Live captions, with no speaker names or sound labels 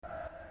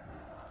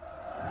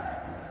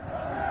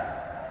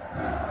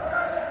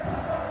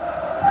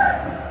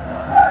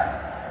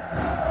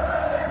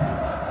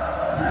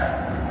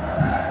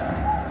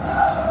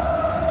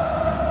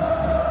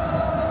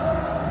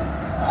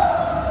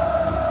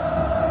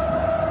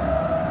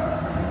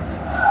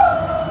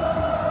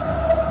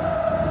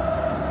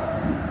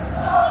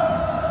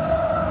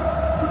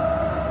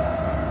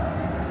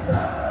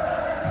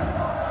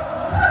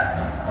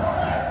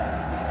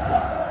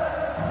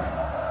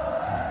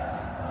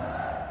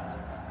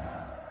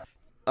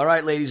All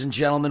right, ladies and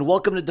gentlemen,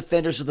 welcome to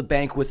Defenders of the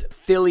Bank with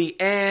Philly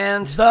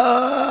and...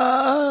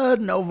 The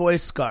No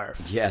Voice Scarf.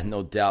 Yeah,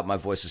 no doubt. My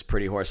voice is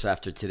pretty hoarse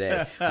after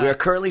today. We are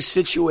currently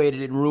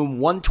situated in room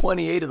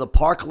 128 of the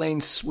Park Lane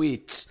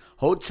Suites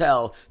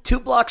Hotel, 2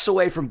 blocks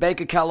away from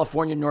Banc of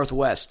California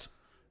Northwest.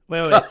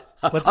 Wait.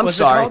 What's I'm it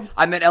sorry. called?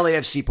 I meant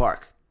LAFC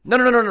Park.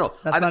 No.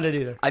 That's not it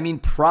either. I mean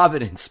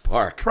Providence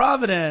Park.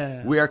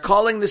 Providence. We are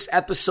calling this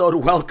episode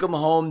Welcome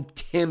Home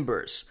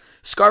Timbers.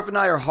 Scarf and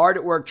I are hard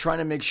at work trying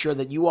to make sure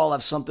that you all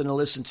have something to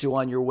listen to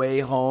on your way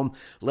home.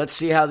 Let's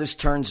see how this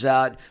turns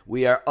out.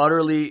 We are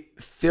utterly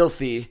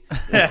filthy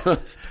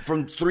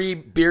from 3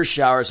 beer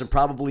showers and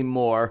probably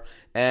more.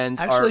 And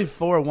Actually,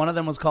 4. One of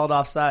them was called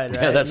offside,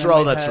 right? Yeah, that's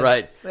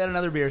right. We had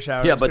another beer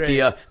shower. Yeah, but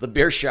the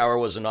beer shower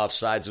wasn't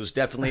offsides. It was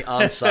definitely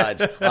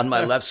onsides on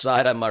my left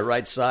side, on my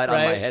right side, on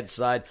my head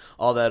side,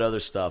 all that other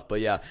stuff.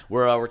 But yeah,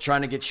 we're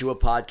trying to get you a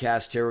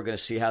podcast here. We're going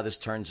to see how this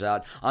turns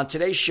out. On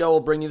today's show, we'll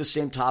bring you the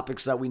same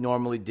topics that we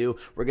normally do.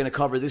 We're going to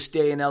cover this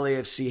day in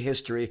LAFC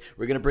history.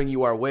 We're going to bring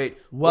you our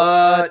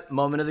what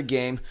moment of the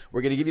game.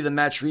 We're going to give you the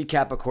match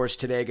recap, of course,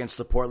 today against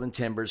the Portland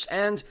Timbers.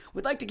 And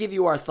we'd like to give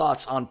you our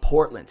thoughts on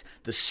Portland,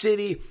 the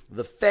city,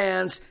 the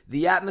fans,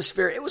 the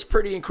atmosphere. It was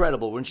pretty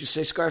incredible, wouldn't you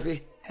say,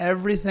 Scarfy?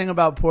 Everything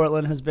about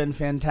Portland has been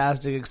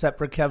fantastic except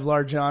for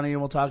Kevlar Johnny,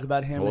 and we'll talk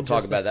about him in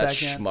just a second. We'll talk about that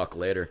schmuck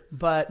later.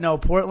 But no,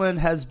 Portland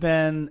has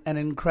been an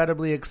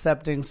incredibly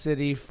accepting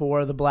city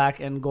for the black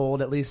and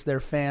gold, at least their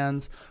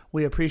fans.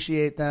 We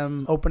appreciate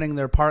them opening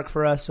their park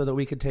for us so that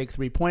we could take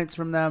 3 points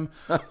from them.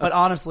 But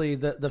honestly,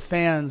 the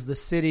fans, the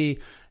city,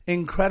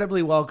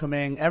 incredibly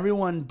welcoming.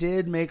 Everyone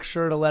did make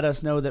sure to let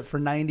us know that for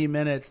 90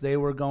 minutes they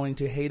were going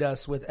to hate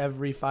us with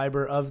every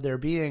fiber of their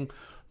being.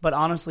 But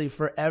honestly,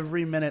 for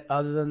every minute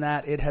other than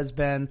that, it has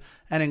been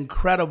an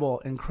incredible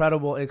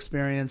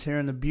experience here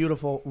in the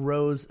beautiful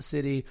Rose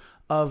City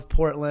of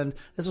Portland.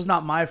 This was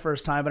not my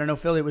first time, but I know,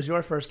 Philly, it was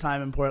your first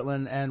time in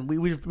Portland, and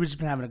we've just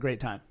been having a great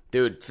time.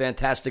 Dude,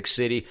 fantastic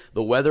city.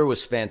 The weather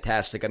was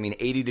fantastic. I mean,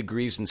 80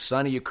 degrees and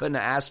sunny. You couldn't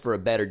have asked for a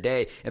better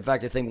day. In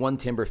fact, I think one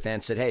Timber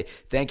fan said, hey,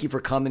 thank you for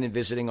coming and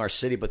visiting our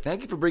city, but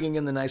thank you for bringing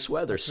in the nice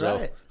weather.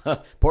 That's right.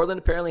 Portland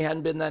apparently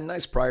hadn't been that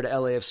nice prior to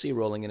LAFC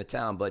rolling into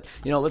town. But,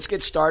 let's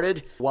get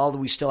started while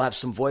we still have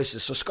some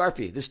voices. So,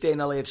 Scarfy, this day in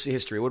LAFC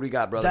history, what do we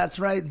got, brother? That's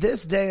right.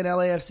 This day in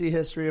LAFC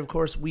history, of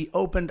course, we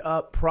opened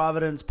up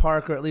Providence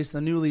Park, or at least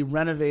the newly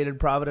renovated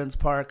Providence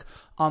Park,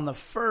 on the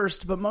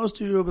 1st, but most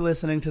of you will be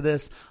listening to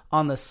this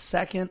on the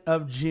 2nd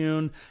of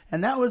June,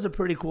 and that was a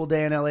pretty cool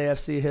day in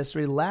LAFC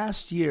history.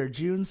 Last year,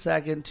 June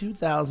 2nd,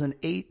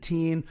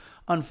 2018,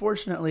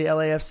 unfortunately,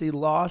 LAFC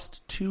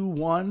lost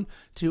 2-1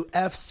 to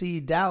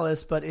FC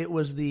Dallas, but it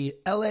was the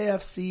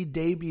LAFC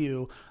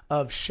debut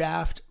of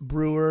Shaft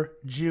Brewer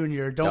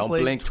Jr. Don't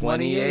blink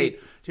 28.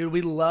 Dude,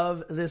 we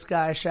love this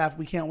guy, Shaft.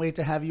 We can't wait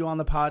to have you on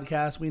the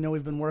podcast. We know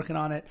we've been working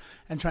on it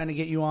and trying to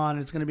get you on.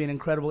 It's going to be an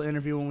incredible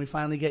interview when we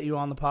finally get you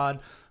on the pod.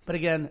 But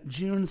again,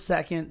 June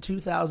 2nd,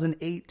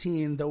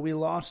 2018, though we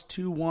lost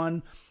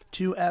 2-1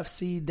 to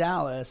FC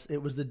Dallas, it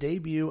was the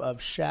debut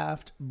of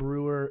Shaft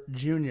Brewer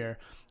Jr.,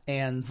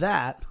 and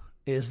that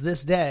is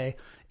this day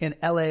in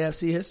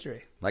LAFC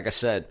history. Like I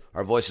said,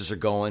 our voices are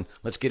going.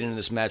 Let's get into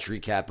this match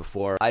recap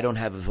before I don't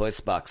have a voice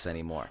box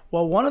anymore.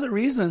 Well, one of the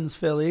reasons,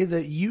 Philly,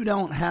 that you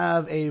don't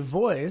have a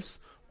voice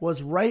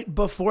was right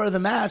before the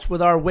match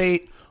with our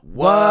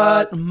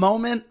what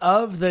moment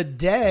of the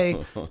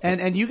day.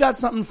 and you got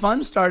something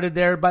fun started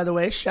there, by the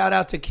way. Shout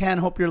out to Ken.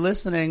 Hope you're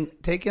listening.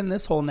 Take in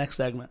this whole next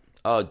segment.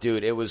 Oh,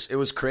 dude, it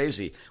was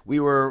crazy. We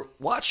were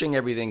watching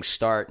everything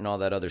start and all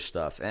that other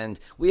stuff, and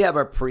we have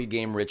our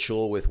pregame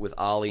ritual with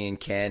Ollie and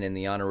Ken and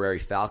the honorary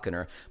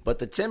Falconer. But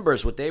the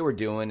Timbers, what they were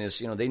doing is,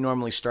 they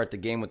normally start the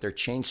game with their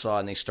chainsaw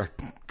and they start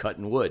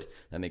cutting wood.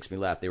 That makes me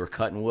laugh. They were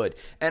cutting wood,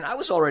 and I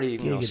was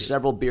already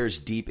several beers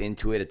deep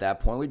into it at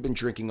that point. We'd been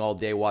drinking all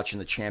day, watching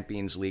the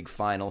Champions League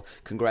final.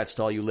 Congrats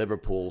to all you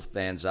Liverpool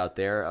fans out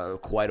there.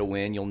 Quite a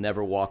win. You'll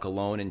never walk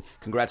alone. And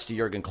congrats to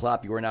Jurgen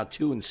Klopp. You are now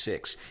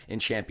 2-6 in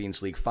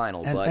Champions League final.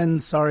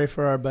 And sorry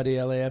for our buddy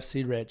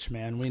LAFC Rich,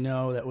 man. We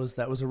know that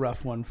was a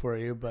rough one for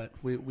you, but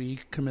we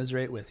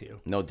commiserate with you.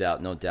 No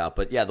doubt.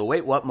 But yeah, the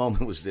what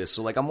moment was this.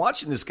 So I'm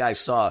watching this guy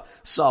saw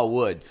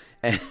wood,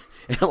 and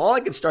all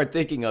I could start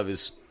thinking of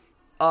is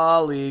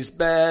Ollie's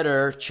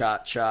better, cha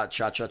cha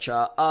cha cha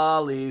cha.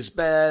 Ollie's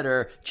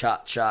better,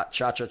 cha cha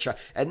cha cha cha.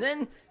 And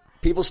then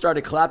people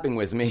started clapping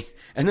with me,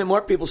 and then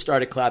more people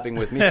started clapping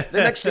with me. The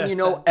next thing you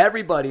know,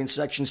 everybody in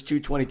sections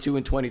 222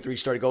 and 23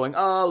 started going,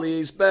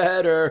 Ollie's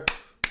better.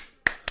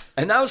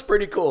 And that was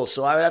pretty cool.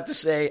 So I would have to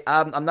say,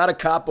 I'm not a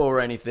capo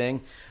or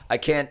anything. I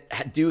can't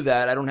do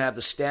that. I don't have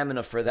the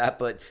stamina for that.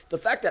 But the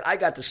fact that I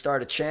got to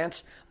start a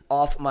chant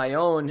off my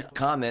own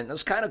comment, that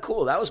was kind of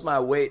cool. That was my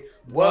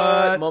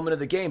what moment of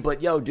the game.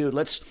 But yo, dude,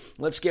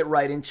 let's get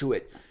right into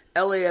it.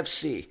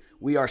 LAFC,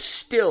 we are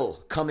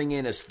still coming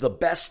in as the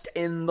best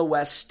in the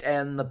West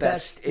and the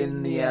best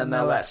in the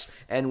MLS.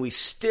 And we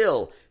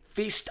still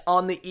feast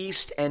on the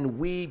East and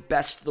we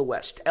best the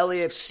West.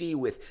 LAFC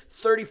with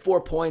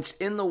 34 points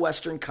in the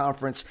Western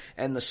Conference,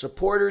 and the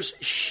Supporters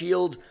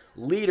Shield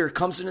leader,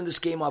 comes into this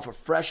game off a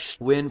fresh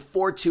win,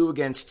 4-2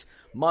 against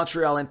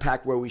Montreal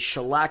Impact, where we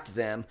shellacked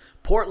them.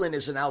 Portland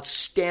is an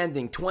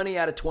outstanding 20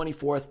 out of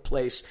 24th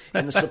place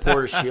in the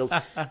Supporters' Shield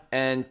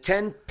and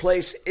 10th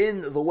place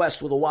in the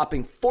West with a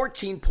whopping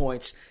 14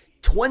 points,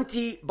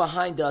 20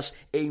 behind us,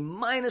 a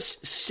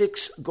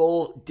 -6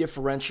 goal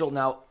differential.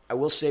 Now, I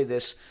will say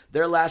this.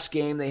 Their last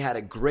game, they had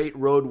a great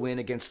road win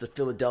against the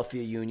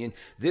Philadelphia Union.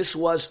 This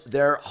was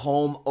their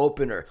home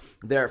opener,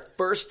 their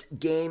first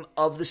game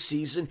of the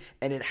season,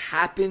 and it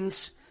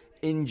happens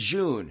in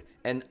June.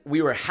 And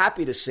we were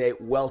happy to say,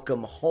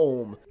 welcome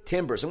home,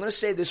 Timbers. I'm going to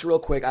say this real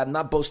quick. I'm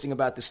not boasting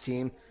about this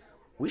team.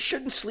 We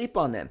shouldn't sleep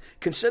on them.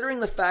 Considering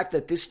the fact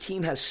that this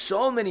team has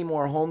so many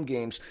more home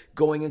games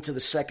going into the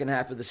second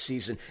half of the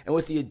season, and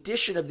with the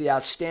addition of the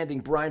outstanding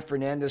Brian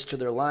Fernandez to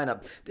their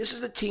lineup, this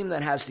is a team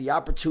that has the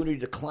opportunity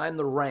to climb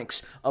the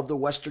ranks of the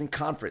Western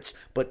Conference.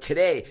 But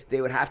today, they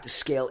would have to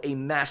scale a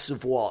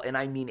massive wall, and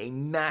I mean a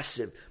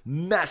massive,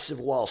 massive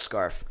wall,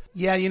 Scarf.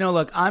 Yeah,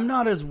 look, I'm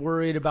not as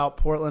worried about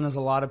Portland as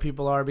a lot of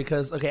people are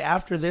because,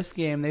 after this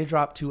game, they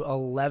dropped to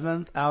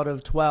 11th out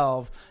of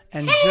 12,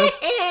 and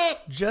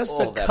just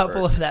a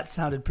couple of that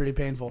sounded pretty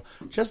painful.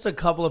 Just a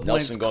couple of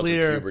points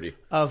clear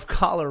of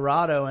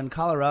Colorado, and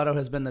Colorado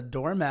has been the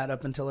doormat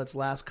up until its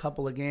last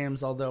couple of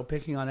games, although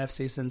picking on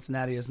FC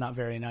Cincinnati is not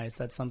very nice.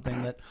 That's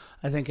something that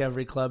I think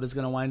every club is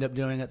going to wind up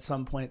doing at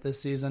some point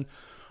this season.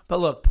 But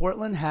look,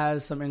 Portland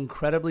has some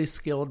incredibly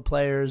skilled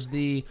players.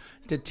 The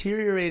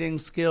deteriorating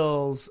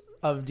skills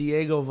of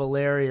Diego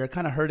Valeri are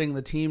kind of hurting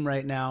the team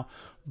right now.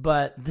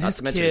 But this not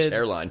to mention his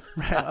hairline.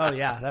 Oh,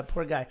 yeah, that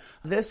poor guy.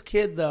 This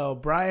kid, though,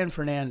 Brian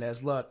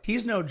Fernandez, look,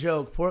 he's no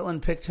joke.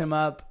 Portland picked him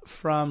up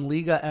from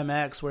Liga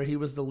MX, where he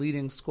was the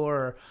leading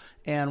scorer.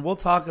 And we'll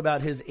talk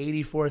about his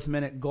 84th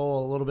minute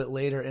goal a little bit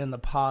later in the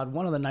pod.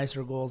 One of the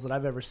nicer goals that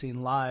I've ever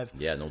seen live.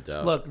 Yeah, no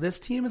doubt. Look, this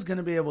team is going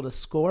to be able to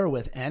score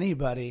with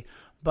anybody.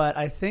 But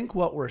I think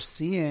what we're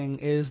seeing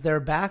is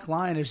their back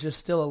line is just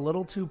still a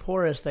little too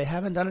porous. They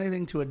haven't done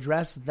anything to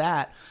address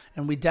that,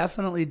 and we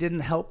definitely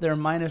didn't help their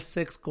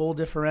 -6 goal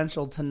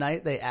differential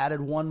tonight. They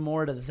added one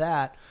more to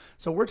that.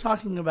 So we're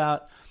talking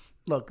about,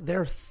 look,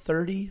 they're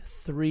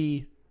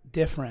 33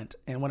 different,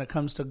 and when it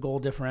comes to goal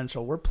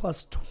differential, we're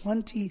plus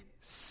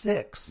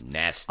 26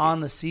 Nasty. on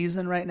the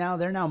season right now.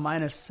 They're now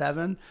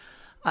 -7.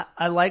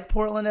 I like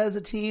Portland as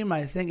a team.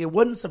 I think it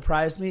wouldn't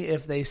surprise me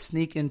if they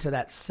sneak into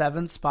that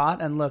 7th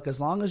spot. And look, as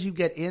long as you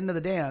get into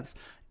the dance,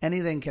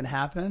 anything can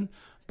happen.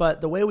 But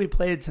the way we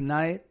played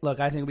tonight, look,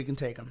 I think we can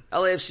take them.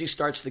 LAFC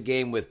starts the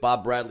game with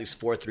Bob Bradley's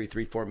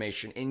 4-3-3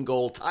 formation. In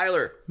goal,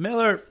 Tyler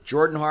Miller,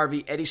 Jordan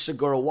Harvey, Eddie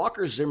Segura,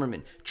 Walker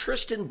Zimmerman,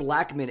 Tristan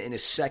Blackman in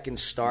his second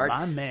start.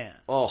 My man.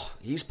 Oh,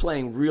 he's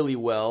playing really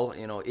well,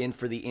 in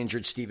for the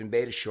injured Stephen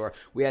Beitashour.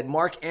 We had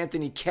Mark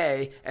Anthony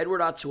Kay,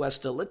 Edward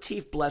Atuesta,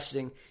 Latif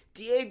Blessing,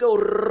 Diego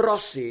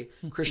Rossi,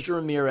 Christian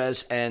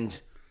Ramirez,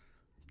 and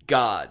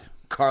God,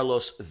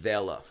 Carlos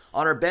Vela.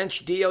 On our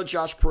bench, Dio,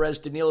 Josh Perez,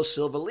 Danilo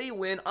Silva, Lee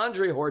Win,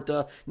 Andre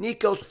Horta,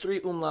 Nico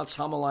 3 Umlauts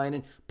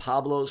Hamalainen,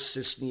 Pablo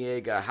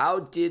Cisniega. How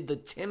did the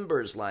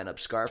Timbers line up,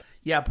 Scarf?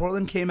 Yeah,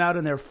 Portland came out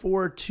in their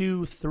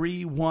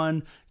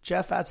 4-2-3-1.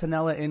 Jeff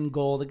Attinella in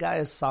goal. The guy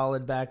is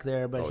solid back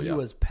there, but he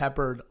was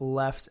peppered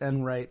left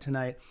and right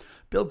tonight.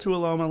 Bill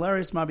Tuoloma,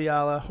 Larius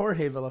Mabiala,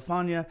 Jorge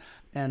Villafaña,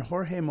 and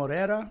Jorge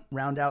Morera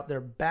round out their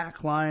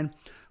back line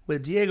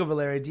with Diego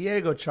Valeri,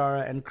 Diego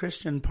Chara, and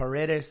Christian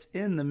Paredes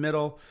in the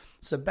middle,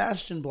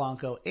 Sebastian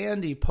Blanco,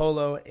 Andy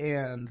Polo,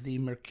 and the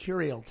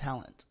mercurial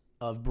talent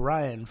of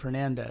Brian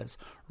Fernandez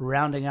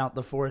rounding out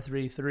the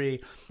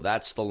 4-3-3.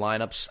 That's the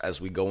lineups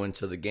as we go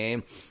into the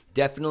game.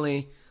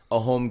 Definitely a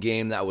home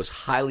game that was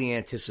highly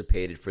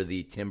anticipated for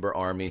the Timber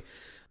Army.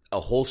 A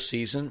whole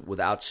season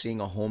without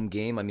seeing a home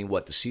game. I mean,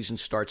 the season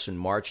starts in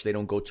March. They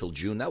don't go till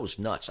June. That was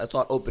nuts. I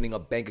thought opening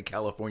up Bank of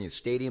California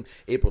Stadium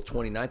April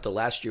 29th of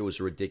last year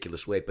was a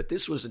ridiculous wait. But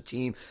this was a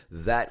team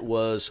that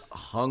was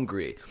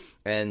hungry.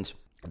 And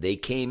they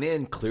came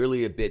in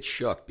clearly a bit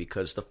shook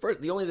because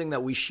the only thing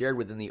that we shared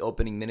within the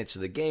opening minutes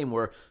of the game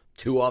were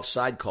 2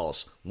 offside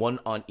calls, 1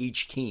 on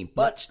each team.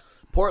 But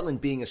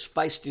Portland, being as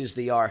feisty as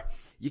they are,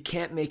 you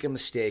can't make a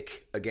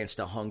mistake against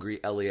a hungry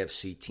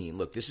LAFC team.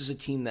 Look, this is a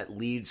team that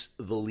leads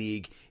the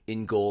league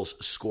in goals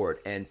scored.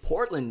 And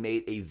Portland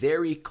made a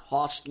very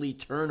costly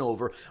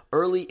turnover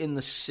early in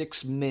the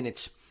 6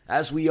 minutes.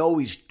 As we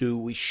always do,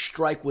 we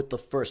strike with the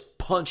first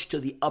punch to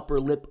the upper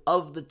lip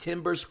of the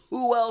Timbers.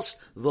 Who else?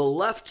 The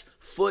left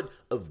foot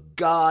of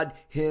God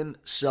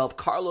himself.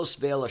 Carlos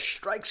Vela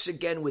strikes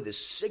again with his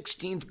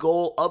 16th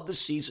goal of the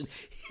season,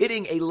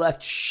 hitting a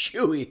left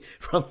shoey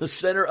from the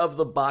center of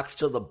the box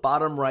to the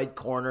bottom right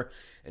corner.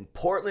 And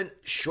Portland,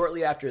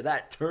 shortly after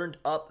that, turned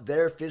up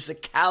their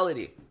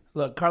physicality.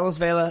 Look, Carlos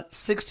Vela,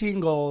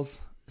 16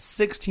 goals,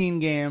 16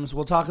 games.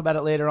 We'll talk about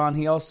it later on.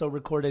 He also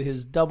recorded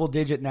his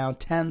double-digit now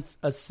 10th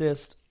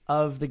assist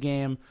of the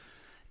game.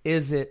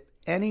 Is it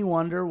any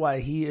wonder why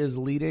he is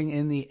leading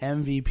in the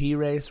MVP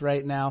race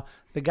right now?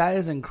 The guy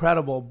is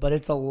incredible, but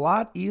it's a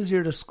lot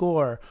easier to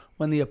score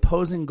when the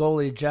opposing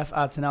goalie, Jeff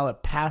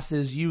Attinella,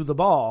 passes you the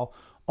ball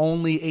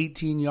only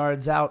 18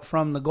 yards out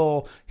from the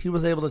goal. He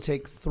was able to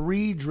take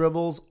 3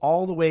 dribbles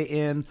all the way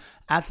in.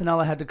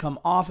 Attinella had to come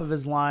off of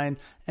his line,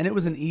 and it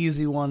was an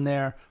easy one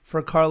there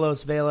for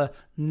Carlos Vela.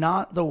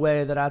 Not the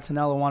way that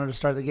Attinella wanted to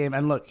start the game.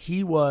 And look,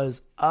 he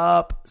was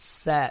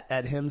upset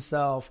at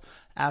himself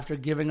after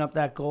giving up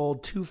that goal,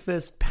 2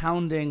 fists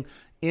pounding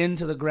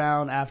into the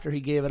ground after he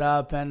gave it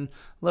up. And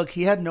look,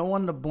 he had no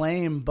one to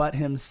blame but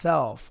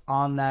himself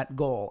on that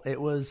goal.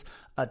 It was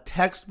a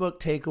textbook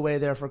takeaway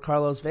there for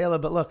Carlos Vela.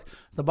 But look,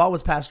 the ball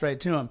was passed right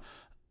to him.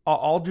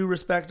 All due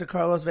respect to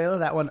Carlos Vela,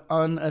 that one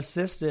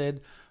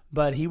unassisted,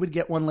 but he would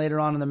get one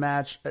later on in the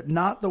match.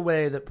 Not the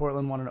way that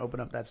Portland wanted to open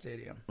up that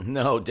stadium.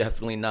 No,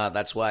 definitely not.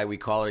 That's why we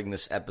calling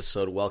this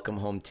episode Welcome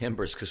Home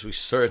Timbers, because we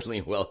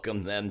certainly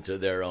welcome them to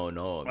their own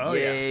home. Oh,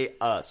 Yay, yeah.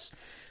 Us.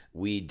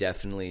 We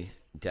definitely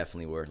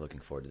were looking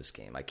forward to this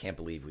game. I can't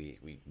believe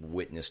we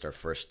witnessed our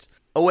first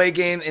away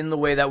game in the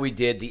way that we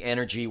did. The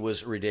energy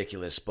was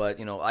ridiculous. But,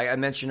 I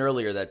mentioned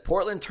earlier that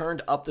Portland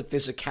turned up the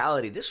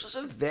physicality. This was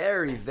a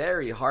very,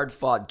 very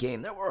hard-fought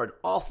game. There were an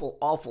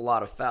awful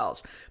lot of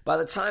fouls. By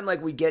the time,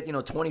 we get,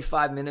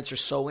 25 minutes or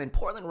so in,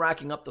 Portland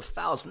racking up the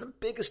fouls. And the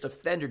biggest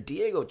offender,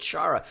 Diego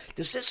Chara.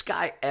 Does this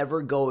guy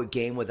ever go a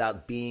game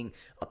without being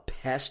a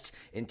pest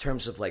in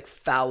terms of,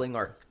 fouling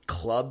our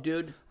club,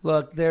 dude?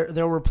 Look,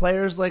 there were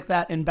players like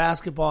that in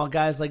basketball.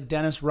 Guys like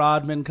Dennis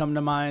Rodman come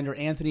to mind, or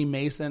Anthony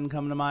Mason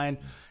come to mind.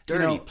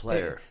 Dirty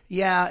player.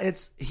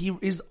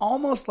 He's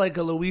almost like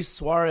a Luis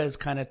Suarez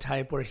kind of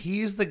type, where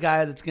he's the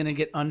guy that's going to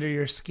get under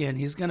your skin.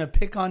 He's going to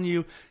pick on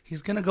you.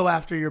 He's going to go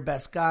after your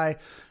best guy.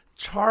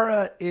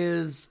 Chara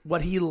is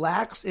what he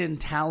lacks in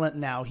talent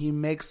now. He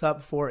makes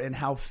up for in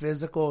how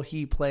physical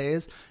he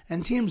plays,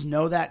 and teams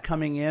know that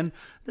coming in.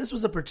 This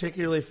was a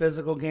particularly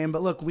physical game,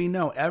 but look, we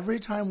know every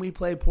time we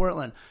play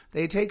Portland,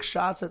 they take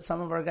shots at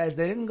some of our guys.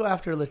 They didn't go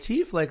after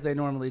Latif like they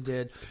normally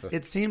did.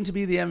 It seemed to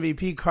be the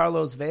MVP,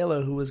 Carlos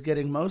Vela, who was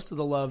getting most of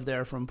the love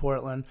there from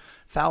Portland,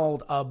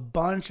 fouled a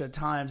bunch of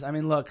times. I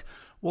mean, look,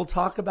 we'll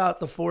talk about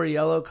the 4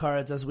 yellow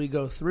cards as we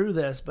go through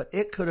this, but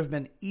it could have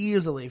been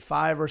easily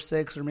 5 or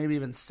 6 or maybe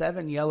even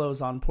 7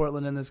 yellows on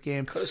Portland in this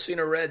game. Could have seen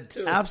a red,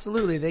 too.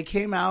 Absolutely. They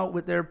came out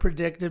with their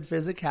predicted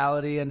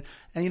physicality, and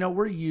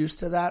we're used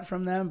to that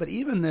from them, but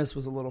even this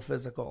was a little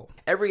physical.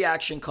 Every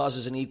action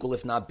causes an equal,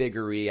 if not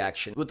bigger,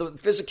 reaction. With the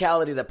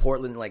physicality that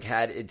Portland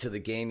had into the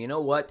game, you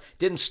know what?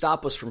 Didn't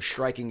stop us from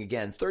striking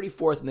again.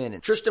 34th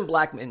minute. Tristan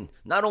Blackman,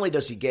 not only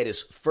does he get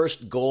his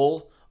first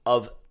goal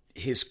of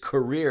his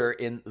career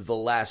in the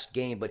last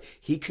game, but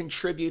he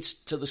contributes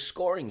to the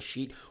scoring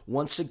sheet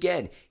once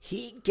again.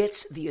 He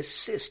gets the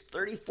assist,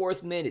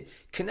 34th minute,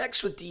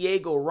 connects with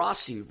Diego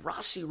Rossi.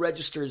 Rossi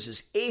registers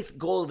his 8th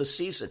goal of the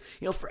season.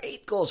 For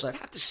 8 goals, I'd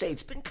have to say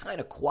it's been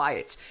kind of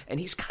quiet, and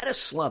he's kind of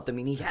slumped. I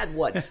mean, he had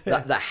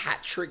the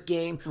hat trick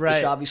game, right,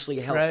 which obviously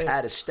helped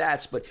pad his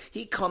stats, but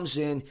he comes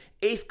in,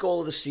 8th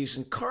goal of the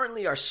season,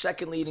 currently our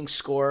second leading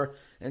scorer.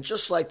 And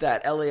just like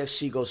that,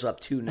 LAFC goes up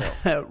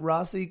 2-0.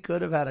 Rossi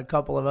could have had a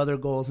couple of other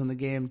goals in the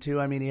game, too.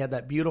 I mean, he had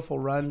that beautiful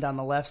run down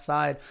the left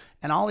side,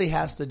 and all he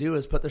has to do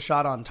is put the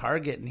shot on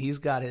target, and he's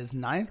got his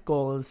 9th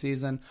goal of the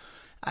season.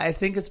 I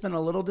think it's been a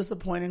little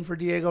disappointing for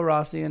Diego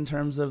Rossi in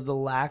terms of the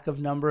lack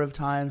of number of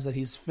times that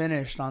he's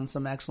finished on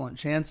some excellent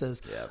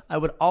chances. Yep. I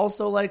would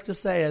also like to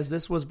say, as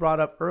this was brought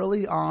up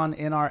early on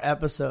in our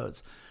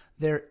episodes,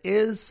 there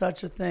is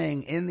such a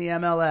thing in the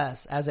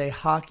MLS as a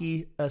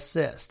hockey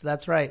assist.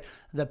 That's right.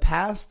 The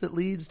pass that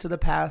leads to the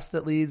pass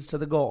that leads to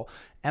the goal.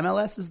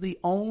 MLS is the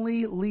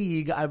only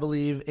league, I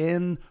believe,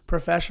 in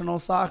professional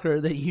soccer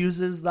that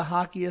uses the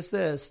hockey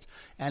assist.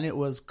 And it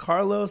was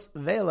Carlos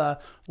Vela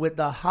with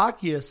the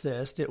hockey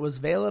assist. It was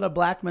Vela to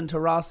Blackman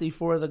to Rossi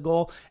for the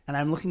goal. And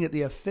I'm looking at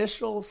the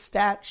official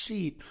stat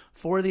sheet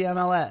for the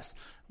MLS.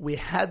 We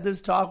had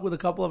this talk with a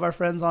couple of our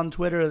friends on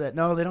Twitter that,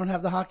 no, they don't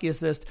have the hockey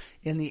assist.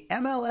 In the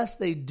MLS,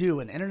 they do.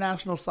 In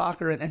international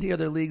soccer and any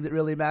other league that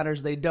really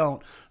matters, they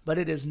don't. But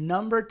it is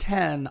number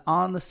 10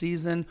 on the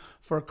season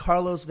for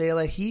Carlos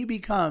Vela. He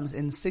becomes,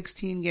 in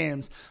 16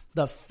 games,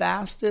 the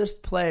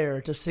fastest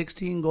player to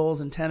 16 goals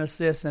and 10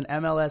 assists in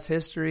MLS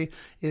history.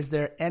 Is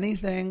there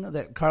anything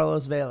that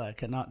Carlos Vela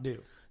cannot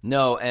do?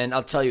 No, and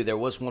I'll tell you, there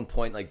was one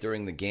point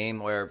during the game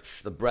where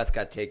the breath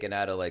got taken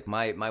out of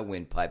my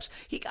windpipes.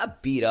 He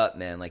got beat up,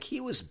 man.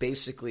 He was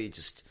basically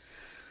just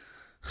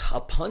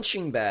a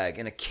punching bag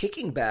and a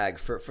kicking bag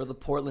for the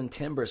Portland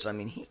Timbers. I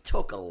mean, he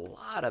took a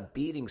lot of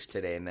beatings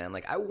today, man.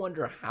 I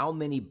wonder how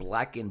many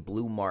black and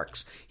blue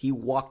marks he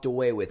walked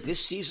away with.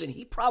 This season,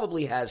 he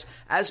probably has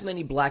as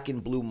many black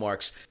and blue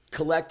marks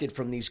collected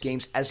from these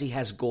games as he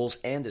has goals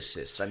and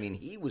assists. I mean,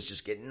 he was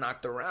just getting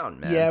knocked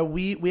around, man. Yeah,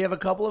 we have a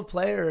couple of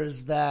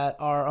players that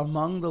are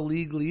among the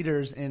league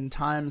leaders in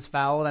times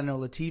fouled. I know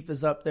Latif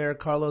is up there,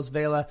 Carlos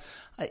Vela.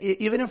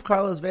 Even if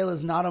Carlos Vela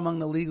is not among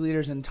the league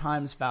leaders in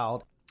times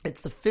fouled,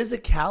 it's the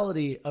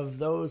physicality of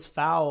those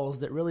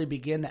fouls that really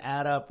begin to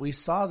add up. We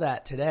saw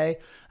that today.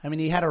 I mean,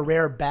 he had a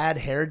rare bad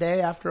hair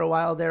day after a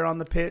while there on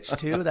the pitch,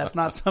 too. That's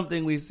not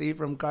something we see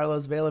from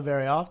Carlos Vela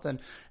very often.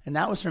 And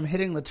that was from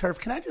hitting the turf.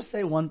 Can I just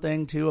say one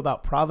thing, too,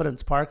 about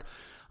Providence Park?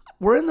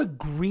 We're in the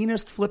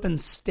greenest flipping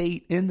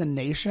state in the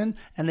nation,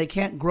 and they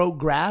can't grow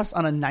grass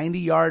on a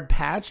 90-yard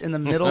patch in the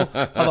middle of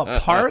a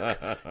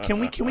park. Can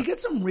we get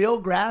some real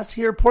grass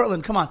here?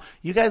 Portland, come on.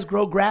 You guys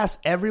grow grass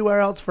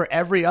everywhere else for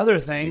every other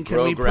thing. You Can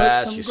grow we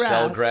grass, put some you grass?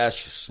 sell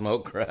grass, you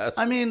smoke grass.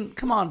 I mean,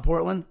 come on,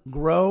 Portland.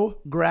 Grow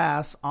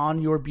grass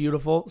on your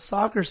beautiful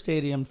soccer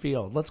stadium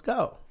field. Let's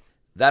go.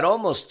 That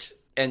almost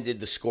ended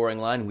the scoring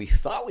line. We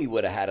thought we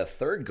would have had a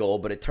third goal,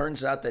 but it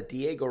turns out that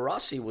Diego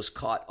Rossi was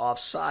caught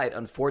offside,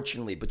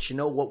 unfortunately. But you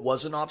know what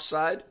wasn't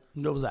offside?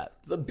 What was that?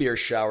 The beer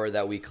shower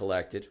that we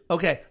collected.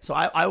 Okay, so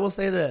I will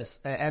say this,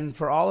 and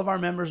for all of our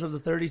members of the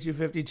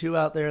 3252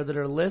 out there that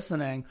are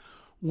listening,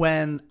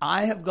 when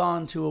I have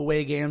gone to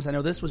away games, I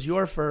know this was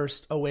your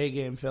first away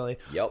game, Philly.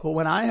 Yep. But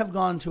when I have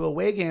gone to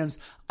away games,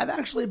 I've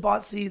actually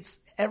bought seats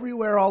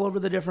everywhere all over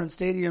the different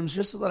stadiums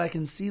just so that I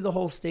can see the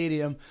whole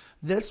stadium.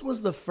 This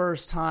was the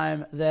first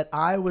time that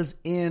I was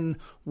in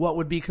what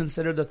would be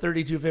considered the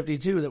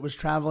 3252 that was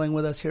traveling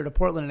with us here to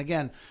Portland. And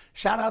again,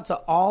 shout out to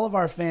all of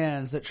our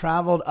fans that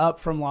traveled up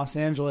from Los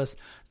Angeles.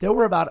 There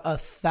were about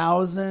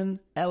 1,000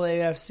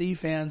 LAFC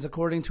fans,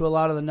 according to a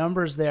lot of the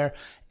numbers there.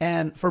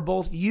 And for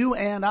both you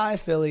and I,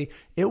 Philly,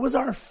 it was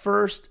our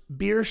first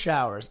beer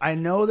showers. I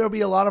know there'll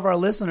be a lot of our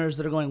listeners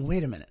that are going,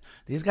 wait a minute,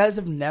 these guys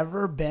have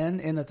never been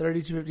in the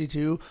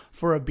 3252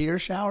 for a beer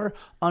shower.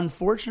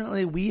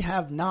 Unfortunately, we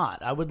have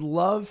not. I would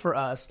love for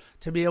us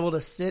to be able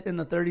to sit in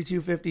the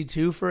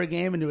 3252 for a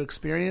game and to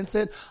experience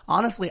it.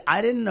 Honestly,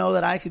 I didn't know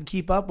that I could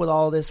keep up with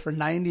all of this for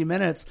 90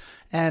 minutes,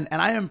 and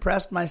I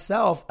impressed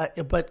myself.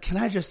 But can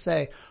I just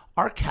say,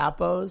 our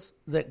capos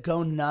that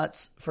go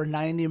nuts for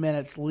 90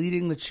 minutes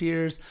leading the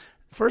cheers,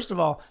 first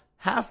of all,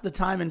 half the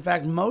time, in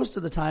fact, most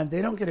of the time,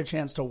 they don't get a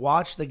chance to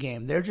watch the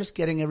game. They're just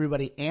getting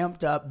everybody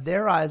amped up.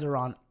 Their eyes are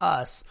on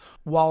us,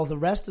 while the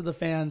rest of the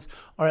fans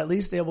are at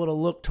least able to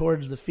look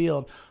towards the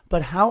field.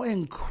 But how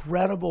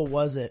incredible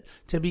was it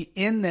to be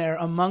in there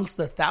amongst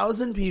the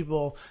 1,000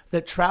 people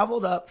that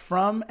traveled up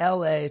from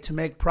LA to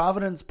make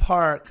Providence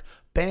Park,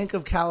 Bank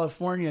of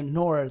California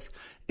North.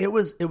 It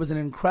was an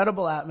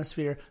incredible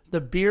atmosphere.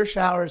 The beer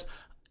showers,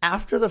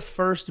 after the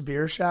first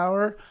beer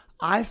shower,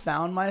 I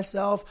found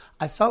myself,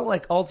 I felt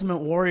like Ultimate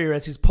Warrior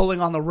as he's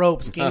pulling on the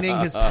ropes, gaining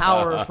his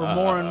power for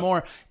more and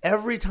more.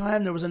 Every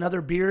time there was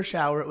another beer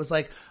shower, it was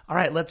like, all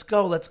right, let's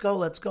go, let's go,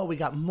 let's go. We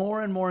got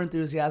more and more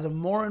enthusiasm,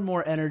 more and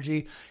more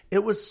energy.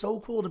 It was so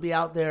cool to be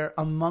out there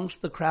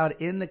amongst the crowd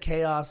in the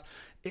chaos.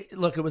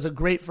 Look, it was a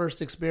great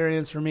first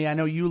experience for me. I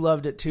know you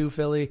loved it too,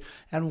 Philly.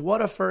 And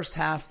what a first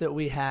half that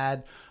we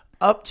had.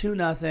 Up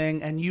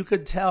 2-0, and you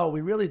could tell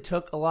we really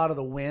took a lot of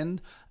the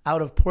wind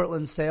out of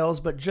Portland's sails,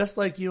 but just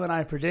like you and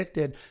I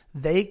predicted,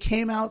 they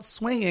came out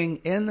swinging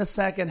in the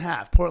second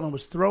half. Portland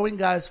was throwing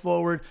guys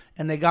forward,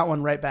 and they got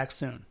one right back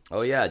soon.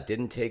 Oh, yeah, it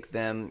didn't take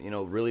them,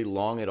 really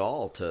long at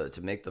all to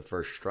make the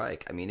first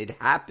strike. I mean, it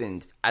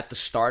happened at the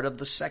start of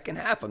the second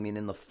half. I mean,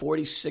 in the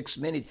 46th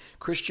minute,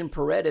 Christian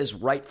Paredes'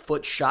 right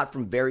foot shot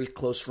from very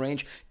close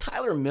range.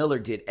 Tyler Miller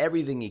did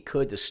everything he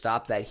could to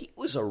stop that. He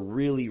was a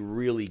really,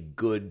 really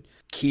good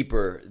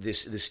keeper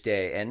this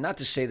day, and not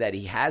to say that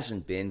he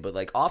hasn't been,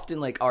 but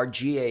often our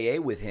GAA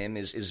with him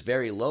is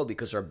very low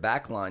because our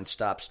back line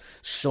stops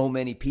so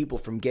many people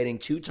from getting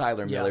to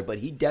Tyler Miller. But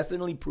he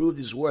definitely proved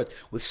his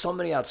worth with so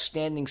many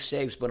outstanding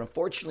saves. But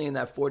unfortunately, in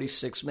that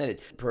 46th minute,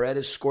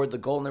 Paredes scored the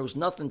goal, and there was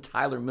nothing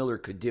Tyler Miller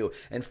could do.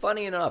 And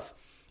funny enough,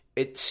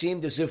 it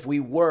seemed as if we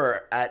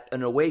were at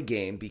an away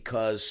game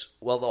because,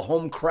 the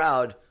home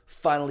crowd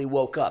finally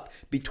woke up.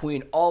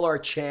 Between all our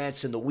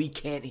chants and the "we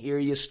can't hear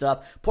you"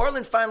 stuff,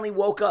 Portland finally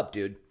woke up,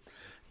 dude.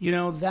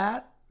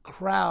 That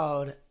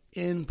crowd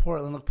in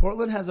Portland. Look,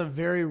 Portland has a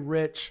very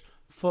rich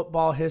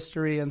football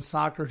history and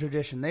soccer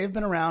tradition. They've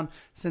been around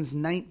since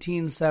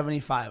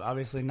 1975.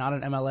 Obviously not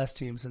an MLS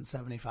team since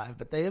 75,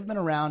 but they have been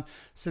around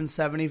since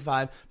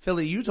 75.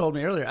 Philly, you told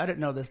me earlier, I didn't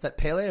know this, that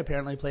Pele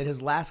apparently played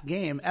his last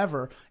game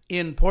ever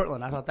in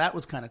Portland. I thought that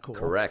was kind of cool.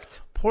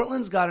 Correct.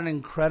 Portland's got an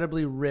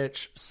incredibly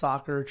rich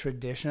soccer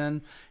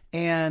tradition,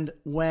 and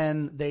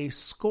when they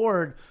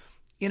scored,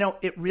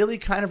 it really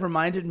kind of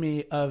reminded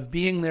me of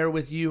being there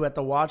with you at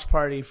the watch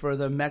party for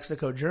the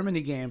Mexico-Germany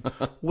game,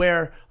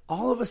 where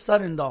all of a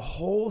sudden the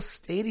whole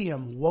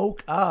stadium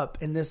woke up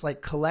in this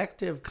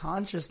collective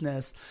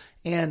consciousness,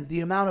 and the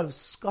amount of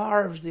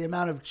scarves, the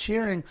amount of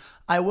cheering.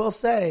 I will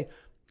say,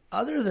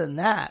 other than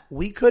that,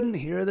 we couldn't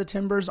hear the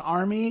Timbers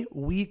Army.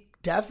 We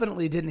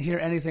definitely didn't hear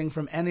anything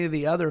from any of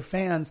the other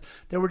fans.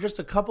 There were just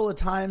a couple of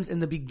times in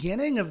the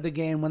beginning of the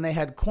game when they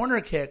had corner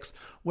kicks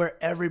where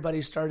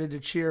everybody started to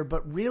cheer.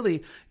 But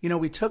really,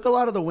 we took a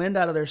lot of the wind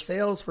out of their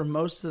sails for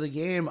most of the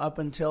game up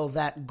until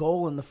that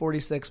goal in the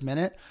 46th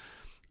minute.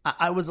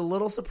 I was a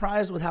little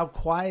surprised with how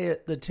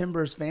quiet the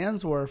Timbers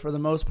fans were for the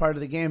most part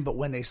of the game, but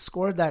when they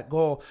scored that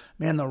goal,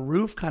 man, the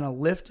roof kind of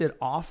lifted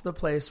off the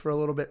place for a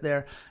little bit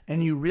there,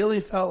 and you really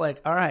felt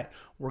like, all right,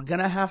 we're going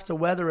to have to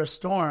weather a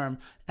storm,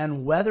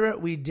 and weather it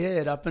we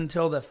did up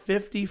until the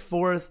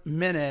 54th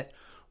minute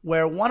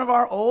where one of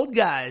our old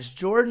guys,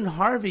 Jordan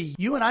Harvey,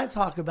 you and I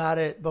talk about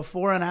it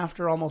before and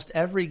after almost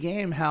every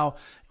game, how,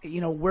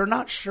 we're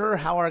not sure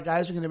how our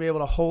guys are going to be able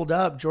to hold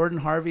up Jordan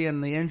Harvey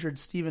and the injured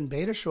Steven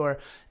Beitashour,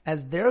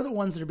 as they're the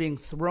ones that are being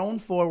thrown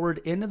forward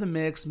into the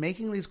mix,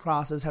 making these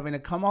crosses, having to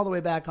come all the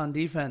way back on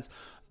defense.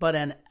 But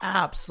an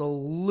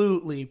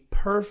absolutely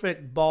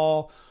perfect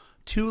ball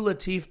to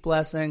Latif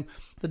Blessing.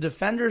 The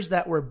defenders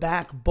that were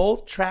back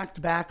both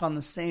tracked back on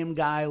the same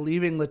guy,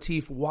 leaving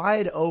Latif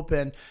wide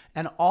open.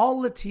 And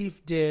all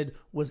Latif did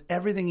was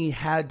everything he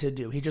had to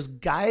do. He just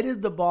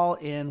guided the ball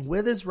in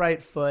with his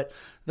right foot.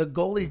 The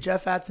goalie,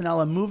 Jeff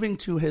Atzenella, moving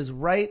to his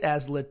right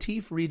as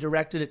Latif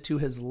redirected it to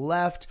his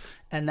left.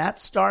 And that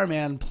star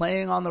man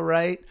playing on the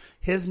right,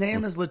 his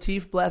name is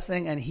Latif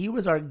Blessing, and he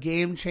was our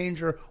game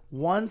changer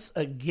once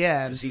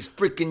again. Because he's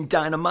freaking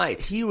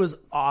dynamite. He was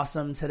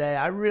awesome today.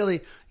 I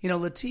really,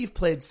 Latif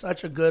played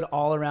such a good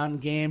all-around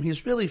game.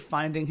 He's really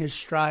finding his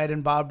stride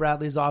in Bob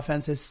Bradley's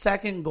offense, his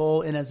second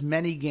goal in as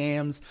many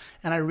games,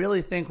 and I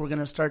really think we're going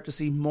to start to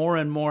see more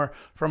and more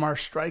from our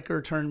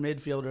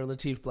striker-turned-midfielder,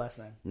 Latif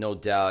Blessing. No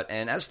doubt.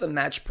 And as the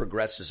match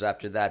progresses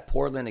after that,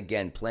 Portland,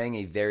 again, playing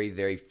a very,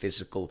 very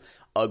physical,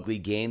 ugly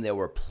game. There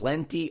were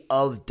plenty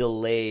of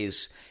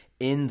delays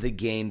in the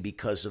game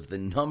because of the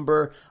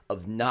number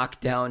of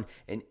knockdown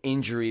and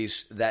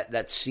injuries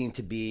that seemed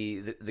to be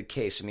the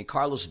case. I mean,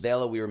 Carlos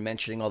Vela, we were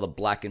mentioning all the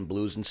black and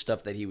blues and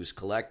stuff that he was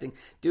collecting.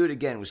 Dude,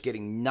 again, was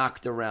getting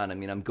knocked around. I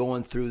mean, I'm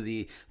going through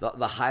the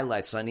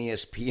highlights on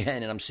ESPN,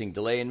 and I'm seeing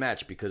delay in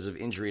match because of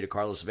injury to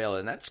Carlos Vela,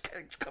 and that's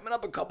coming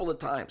up a couple of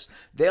times.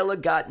 Vela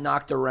got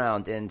knocked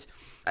around, and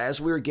as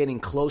we were getting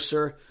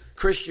closer,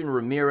 Christian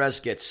Ramirez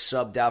gets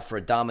subbed out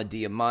for Adama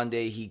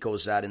Diomande. He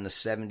goes out in the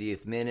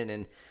 70th minute,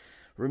 and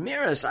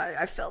Ramirez,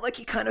 I felt like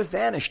he kind of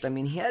vanished. I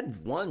mean, he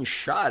had one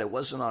shot. It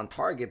wasn't on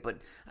target, but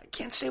I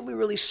can't say we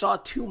really saw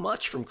too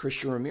much from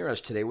Christian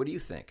Ramirez today. What do you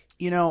think?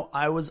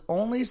 I was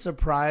only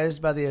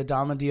surprised by the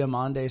Adama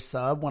Diomande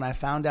sub when I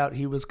found out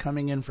he was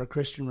coming in for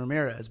Christian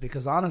Ramirez,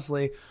 because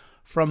honestly,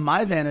 from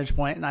my vantage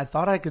point, and I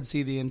thought I could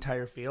see the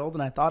entire field,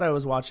 and I thought I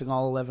was watching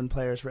all 11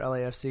 players for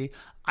LAFC,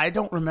 I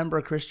don't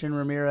remember Christian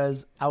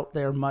Ramirez out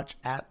there much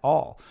at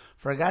all.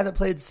 For a guy that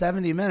played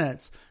 70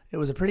 minutes, it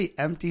was a pretty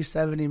empty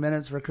 70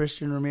 minutes for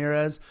Christian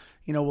Ramirez.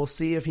 We'll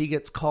see if he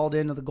gets called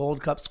into the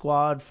Gold Cup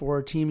squad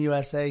for Team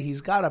USA.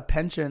 He's got a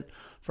penchant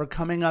for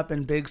coming up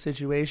in big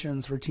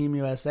situations for Team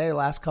USA.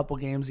 Last couple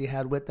games he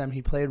had with them,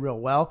 he played real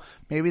well.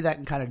 Maybe that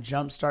can kind of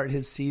jumpstart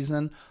his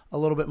season a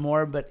little bit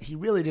more, but he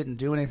really didn't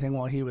do anything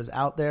while he was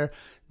out there.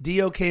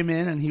 Dio came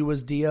in, and he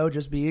was Dio,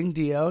 just being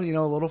Dio,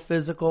 a little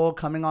physical,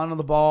 coming onto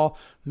the ball,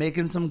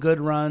 making some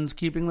good runs,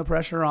 keeping the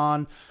pressure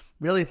on.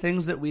 Really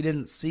things that we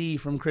didn't see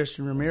from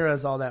Christian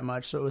Ramirez all that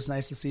much, so it was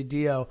nice to see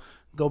Dio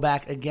go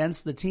back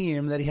against the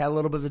team that he had a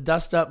little bit of a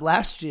dust-up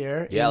last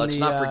year. Yeah, let's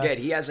not forget,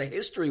 he has a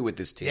history with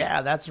this team.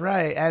 Yeah, that's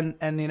right. And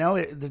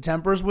the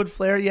tempers would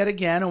flare yet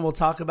again, and we'll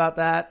talk about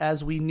that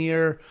as we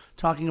near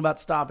talking about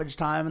stoppage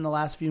time in the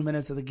last few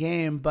minutes of the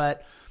game.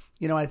 But,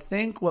 I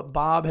think what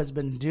Bob has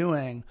been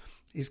doing,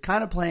 he's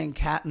kind of playing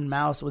cat and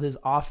mouse with his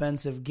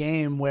offensive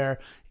game, where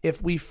if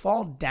we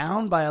fall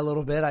down by a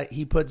little bit,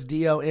 he puts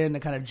Dio in to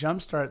kind of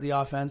jumpstart the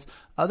offense.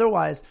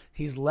 Otherwise,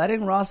 he's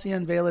letting Rossi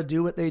and Vela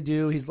do what they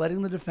do. He's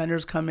letting the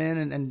defenders come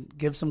in and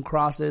give some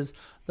crosses.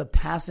 The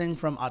passing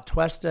from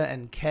Atuesta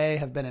and Kay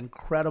have been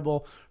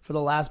incredible for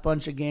the last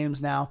bunch of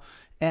games now.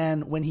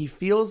 And when he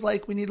feels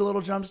like we need a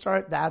little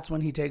jumpstart, that's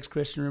when he takes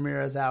Christian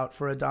Ramirez out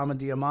for Adama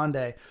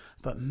Diomande.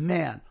 But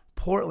man,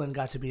 Portland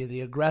got to be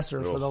the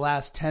aggressor for the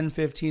last 10,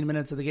 15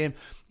 minutes of the game.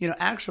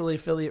 Actually,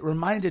 Philly, it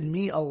reminded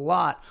me a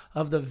lot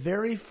of the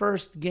very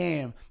first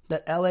game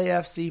that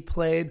LAFC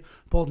played.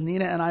 Both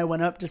Nina and I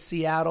went up to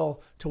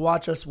Seattle to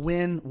watch us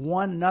win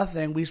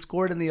 1-0. We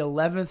scored in the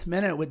 11th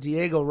minute with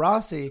Diego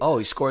Rossi. Oh,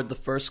 he scored the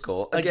first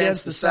goal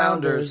against the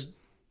Sounders.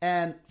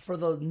 And for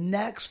the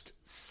next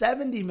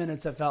 70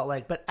 minutes, it felt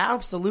like, but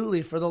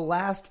absolutely for the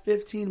last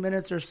 15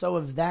 minutes or so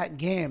of that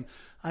game,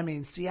 I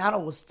mean,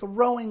 Seattle was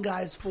throwing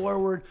guys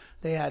forward.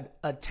 They had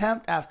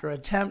attempt after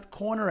attempt,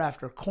 corner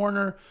after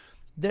corner.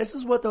 This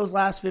is what those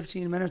last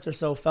 15 minutes or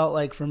so felt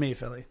like for me,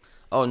 Philly.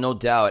 Oh, no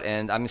doubt.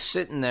 And I'm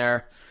sitting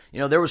there,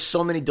 there were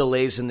so many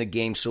delays in the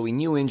game, so we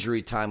knew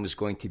injury time was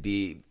going to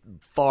be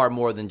far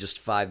more than just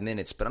 5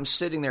 minutes. But I'm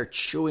sitting there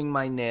chewing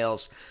my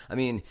nails. I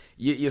mean,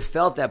 you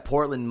felt that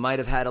Portland might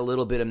have had a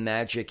little bit of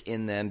magic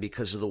in them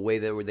because of the way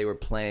they were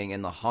playing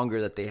and the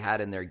hunger that they had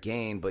in their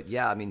game. But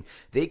yeah, I mean,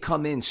 they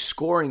come in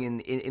scoring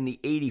in the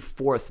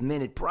 84th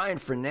minute. Brian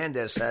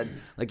Fernandez had,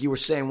 like you were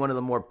saying, one of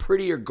the more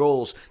prettier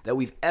goals that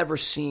we've ever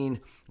seen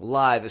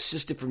live,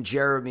 assisted from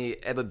Jeremy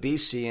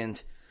Ebabisi,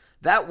 and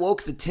that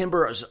woke the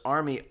Timbers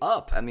Army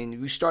up. I mean,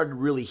 we started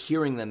really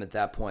hearing them at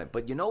that point.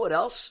 But you know what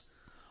else?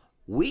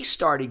 We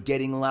started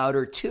getting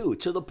louder too,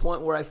 to the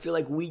point where I feel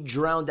like we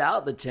drowned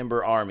out the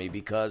Timber Army,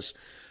 because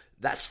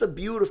that's the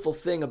beautiful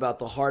thing about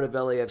the heart of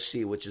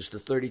LAFC, which is the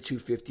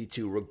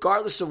 32-52.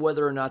 Regardless of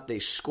whether or not they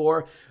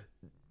score,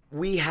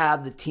 we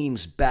had the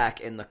team's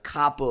back, and the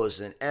Capos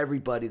and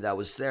everybody that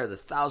was there, the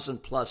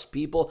 1,000+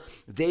 people,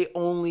 they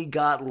only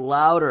got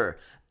louder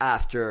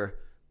after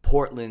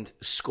Portland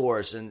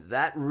scores, and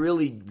that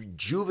really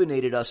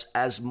rejuvenated us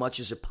as much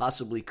as it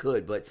possibly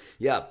could. But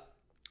yeah,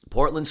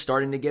 Portland's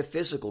starting to get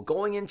physical.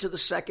 Going into the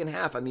second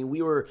half, I mean,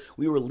 we were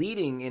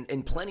leading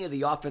in plenty of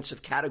the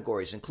offensive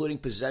categories, including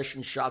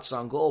possession, shots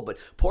on goal, but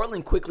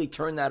Portland quickly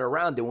turned that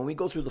around. And when we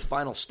go through the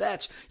final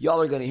stats,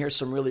 y'all are going to hear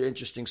some really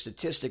interesting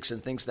statistics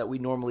and things that we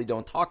normally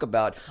don't talk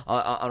about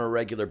on a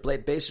regular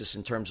basis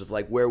in terms of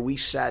like where we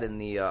sat in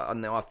the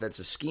on the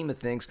offensive scheme of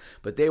things.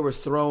 But they were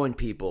throwing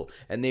people,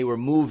 and they were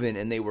moving,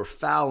 and they were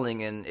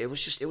fouling, and it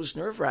was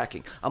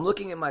nerve-wracking. I'm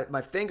looking at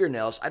my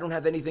fingernails. I don't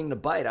have anything to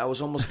bite. I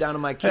was almost down to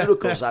my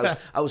cuticles.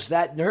 I was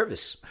that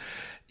nervous.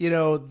 You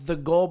know, the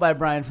goal by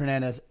Brian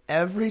Fernandez,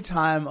 every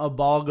time a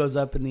ball goes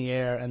up in the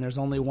air and there's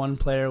only one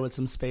player with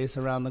some space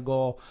around the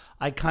goal,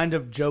 I kind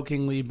of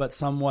jokingly but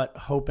somewhat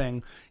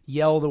hoping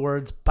yell the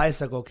words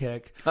bicycle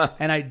kick.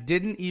 And I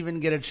didn't even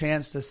get a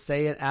chance to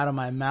say it out of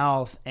my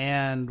mouth.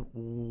 And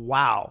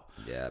wow.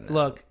 Yeah, man.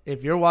 Look,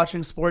 if you're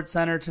watching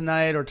SportsCenter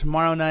tonight or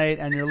tomorrow night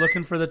and you're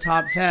looking for the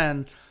top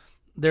 10,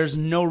 there's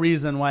no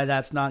reason why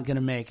that's not going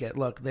to make it.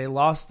 Look, they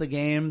lost the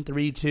game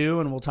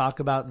 3-2, and we'll talk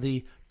about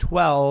the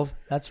 12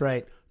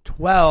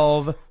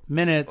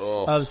 minutes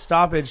of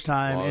stoppage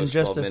time in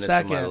just a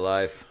second. Of my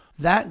life.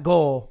 That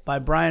goal by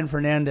Brian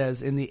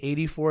Fernandez in the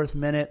 84th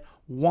minute,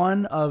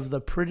 one of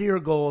the prettier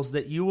goals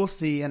that you will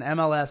see in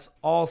MLS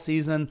all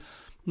season.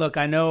 Look,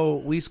 I know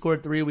we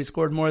scored 3, we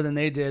scored more than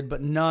they did,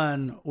 but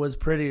none was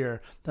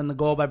prettier than the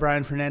goal by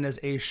Brian Fernandez,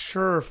 a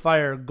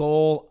surefire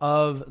goal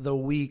of the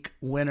week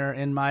winner,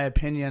 in my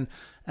opinion.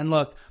 And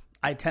look,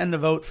 I tend to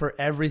vote for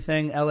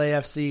everything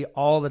LAFC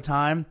all the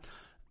time.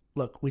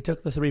 Look, we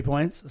took the 3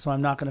 points, so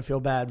I'm not going to feel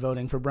bad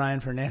voting for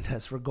Brian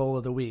Fernandez for goal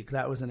of the week.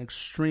 That was an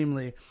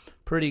extremely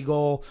pretty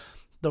goal.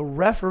 The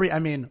referee, I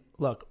mean,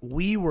 look,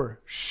 we were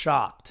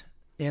shocked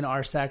in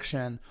our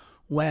section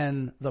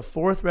when the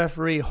fourth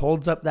referee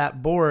holds up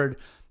that board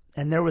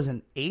and there was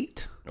an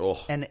 8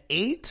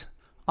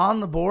 on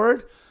the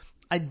board.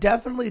 I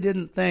definitely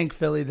didn't think,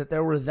 Philly, that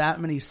there were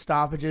that many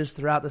stoppages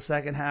throughout the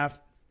second half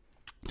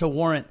to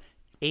warrant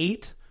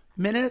 8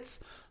 minutes.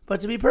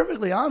 But to be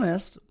perfectly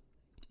honest,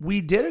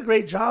 we did a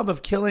great job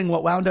of killing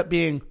what wound up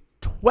being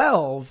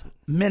 12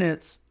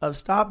 minutes of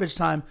stoppage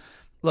time.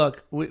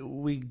 Look,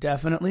 we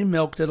definitely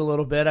milked it a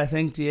little bit. I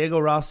think Diego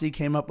Rossi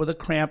came up with a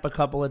cramp a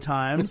couple of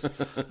times.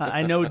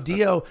 I know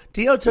Dio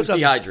took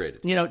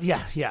dehydrated.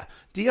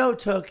 Dio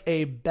took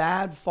a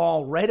bad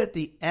fall right at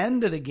the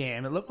end of the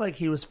game. It looked like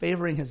he was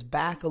favoring his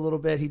back a little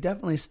bit. He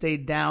definitely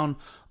stayed down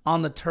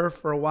on the turf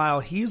for a while.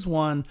 He's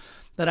one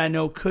that I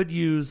know could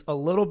use a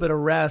little bit of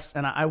rest,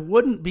 and I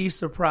wouldn't be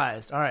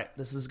surprised. All right,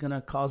 this is going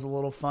to cause a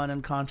little fun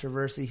and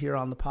controversy here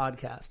on the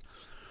podcast.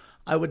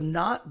 I would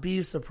not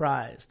be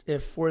surprised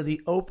if for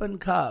the Open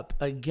Cup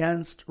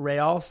against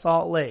Real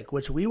Salt Lake,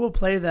 which we will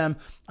play them,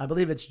 I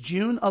believe it's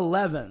June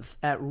 11th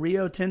at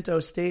Rio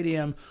Tinto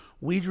Stadium,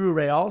 we drew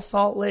Real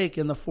Salt Lake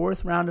in the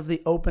 4th round of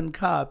the Open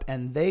Cup,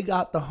 and they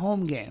got the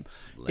home game.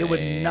 It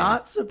would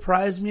not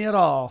surprise me at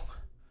all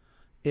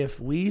if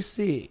we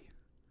see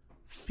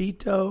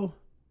Fito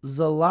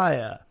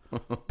Zelaya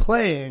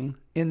playing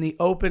in the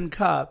Open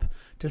Cup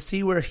to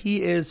see where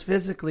he is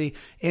physically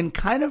in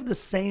kind of the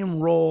same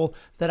role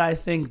that I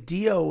think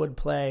Dio would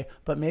play,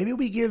 but maybe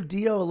we give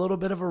Dio a little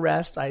bit of a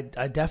rest. I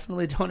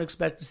definitely don't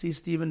expect to see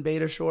Steven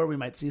Beitashour. We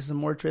might see some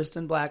more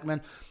Tristan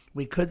Blackman.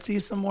 We could see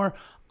some more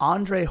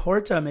Andre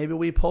Horta. Maybe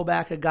we pull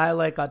back a guy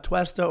like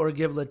Atuesta or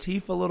give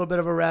Latif a little bit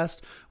of a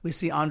rest. We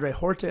see Andre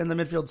Horta in the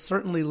midfield.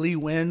 Certainly Lee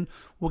Nguyen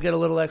will get a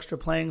little extra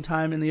playing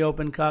time in the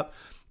Open Cup.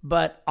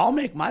 But I'll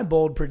make my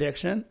bold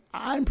prediction.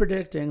 I'm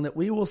predicting that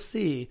we will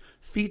see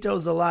Fito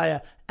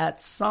Zelaya at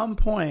some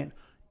point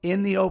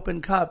in the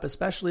Open Cup,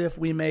 especially if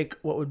we make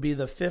what would be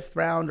the 5th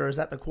round, or is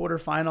that the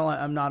quarterfinal?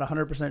 I'm not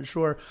 100%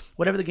 sure.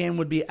 Whatever the game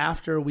would be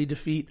after we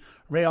defeat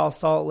Real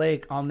Salt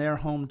Lake on their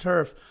home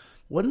turf.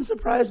 Wouldn't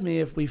surprise me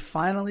if we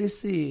finally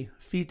see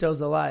Fito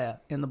Zelaya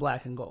in the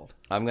black and gold.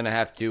 I'm going to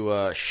have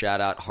to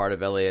shout out Heart of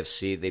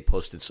LAFC. They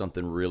posted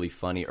something really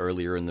funny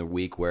earlier in the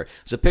week where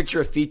it's a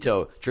picture of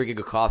Fito drinking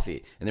a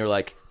coffee. And they're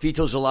like,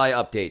 Fito Zelaya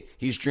update.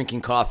 He's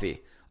drinking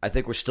coffee. I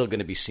think we're still going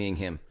to be seeing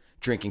him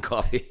drinking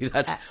coffee.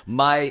 That's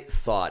my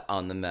thought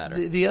on the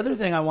matter. The other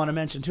thing I want to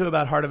mention, too,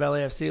 about Heart of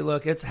LAFC,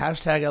 look, it's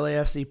hashtag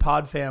LAFC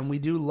PodFam. We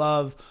do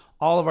love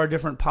all of our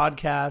different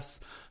podcasts.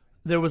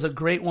 There was a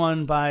great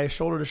one by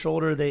Shoulder to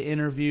Shoulder. They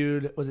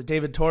interviewed, was it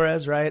David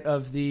Torres, right,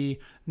 of the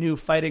new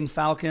Fighting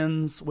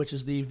Falcons, which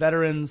is the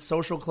Veterans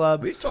Social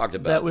Club. We talked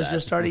about that. Was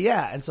just started,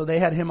 yeah. And so they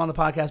had him on the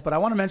podcast. But I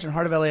want to mention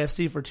Heart of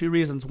LAFC for 2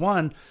 reasons.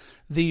 One,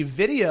 the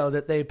video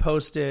that they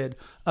posted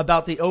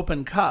about the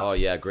Open Cup. Oh,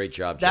 yeah, great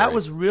job, Jerry. That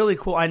was really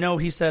cool. I know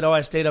he said,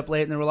 I stayed up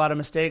late and there were a lot of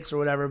mistakes or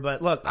whatever,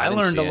 but look, I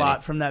learned a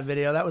lot from that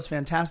video. That was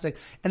fantastic.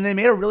 And they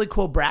made a really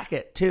cool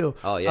bracket, too,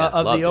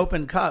 of the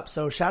Open Cup.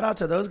 So shout out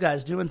to those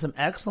guys doing some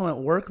excellent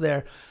work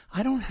there.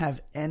 I don't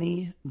have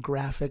any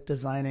graphic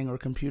designing or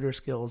computer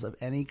skills of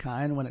any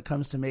kind. line when it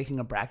comes to making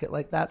a bracket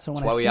like that. So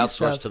when That's why we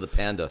outsource stuff, to the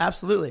Panda.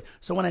 Absolutely.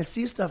 So when I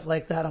see stuff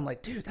like that, I'm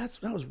like, dude, that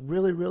was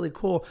really, really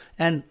cool.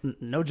 And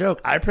no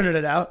joke, I printed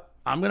it out.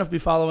 I'm going to be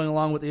following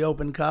along with the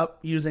Open Cup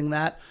using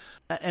that.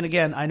 And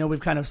again, I know we've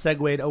kind of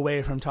segued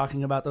away from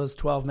talking about those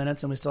 12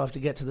 minutes, and we still have to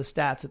get to the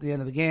stats at the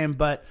end of the game.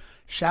 But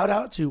shout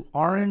out to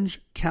Orange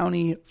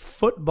County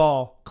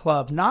Football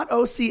Club, not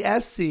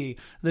OCSC,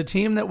 the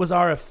team that was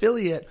our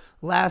affiliate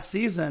last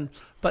season,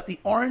 but the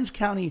Orange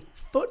County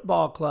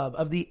Football Club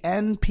of the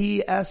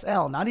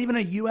NPSL, not even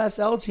a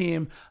USL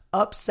team,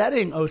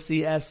 upsetting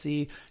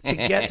OCSC to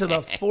get to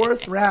the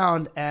fourth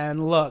round.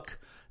 And look,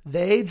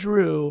 they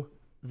drew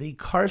the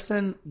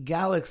Carson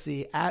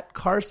Galaxy at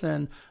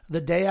Carson the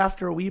day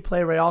after we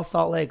play Real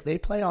Salt Lake. They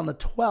play on the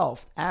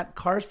 12th at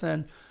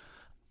Carson.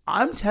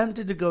 I'm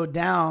tempted to go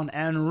down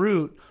and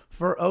root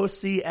for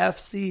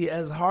OCFC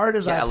as hard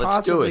as I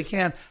possibly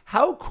can.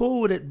 How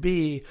cool would it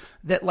be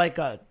that like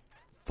a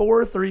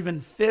fourth or even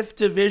fifth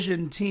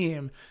division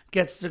team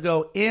gets to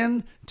go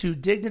into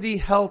Dignity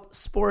Health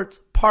Sports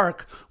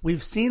Park?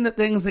 We've seen the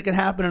things that can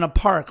happen in a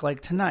park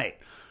like tonight.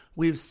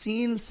 We've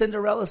seen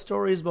Cinderella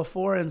stories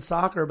before in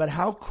soccer, but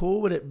how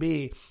cool would it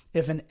be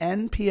if an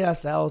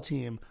NPSL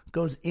team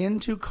goes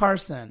into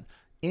Carson,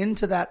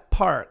 into that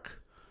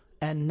park,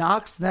 and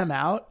knocks them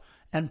out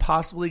and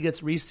possibly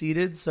gets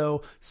reseeded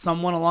so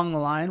someone along the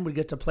line would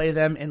get to play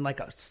them in like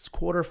a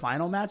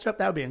quarterfinal matchup?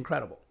 That would be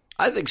incredible.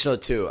 I think so,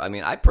 too. I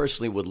mean, I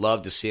personally would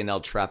love to see an El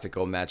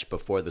Tráfico match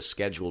before the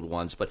scheduled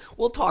ones, but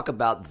we'll talk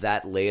about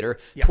that later.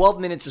 Yeah. 12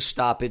 minutes of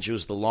stoppage. It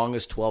was the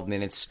longest 12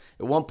 minutes.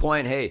 At one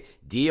point, hey,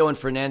 Dio and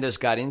Fernandez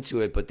got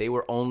into it, but they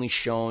were only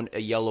shown a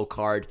yellow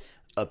card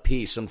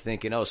apiece. I'm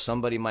thinking,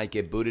 somebody might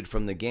get booted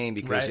from the game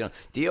because,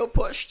 Dio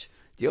pushed,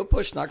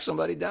 knocked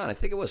somebody down. I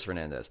think it was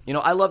Fernandez.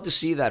 I love to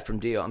see that from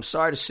Dio. I'm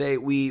sorry to say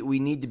we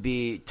need to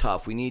be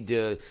tough. We need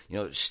to,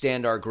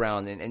 stand our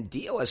ground. And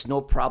Dio has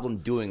no problem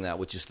doing that,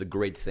 which is the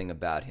great thing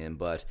about him.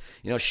 But,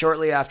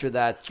 shortly after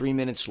that, 3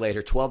 minutes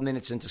later, 12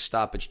 minutes into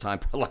stoppage time,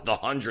 like the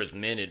 100th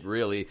minute,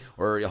 really,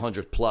 or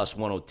 100 plus,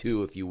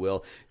 102, if you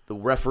will, the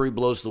referee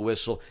blows the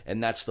whistle,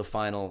 and that's the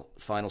final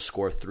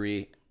score,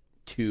 3-2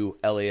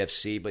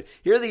 LAFC. But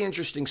here are the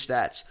interesting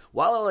stats.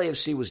 While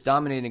LAFC was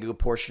dominating a good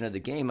portion of the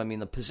game, I mean,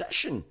 the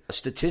possession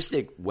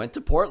statistic went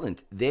to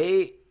Portland.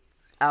 They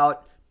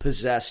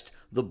outpossessed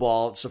the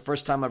ball. It's the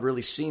first time I've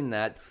really seen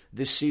that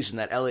this season,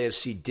 that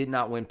LAFC did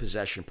not win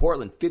possession.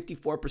 Portland,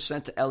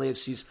 54% to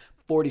LAFC's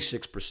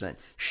 46%.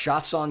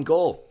 Shots on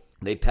goal.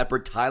 They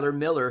peppered Tyler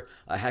Miller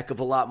a heck of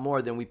a lot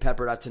more than we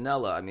peppered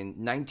Attinella. I mean,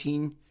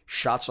 19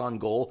 shots on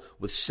goal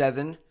with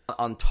 7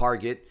 on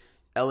target.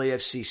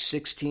 LAFC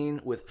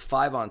 16 with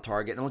 5 on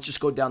target. And let's just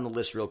go down the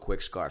list real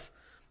quick, Scarf.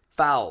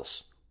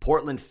 Fouls.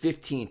 Portland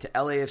 15 to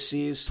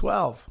LAFC's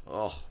 12.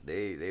 Oh,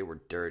 they were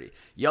dirty.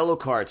 Yellow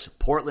cards.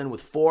 Portland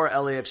with 4,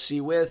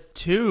 LAFC with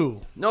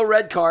 2. No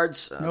red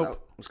cards. Nope.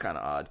 That was kind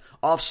of odd.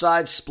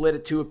 Offsides split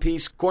at 2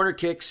 apiece. Corner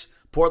kicks.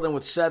 Portland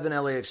with 7,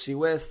 LAFC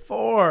with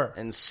 4.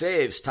 And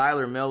saves.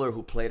 Tyler Miller,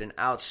 who played an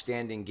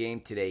outstanding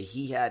game today.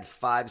 He had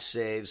 5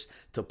 saves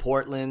to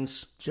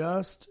Portland's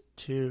just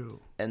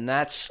 2. And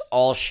that's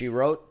all she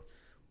wrote.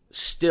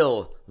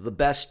 Still the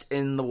best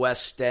in the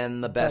West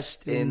and the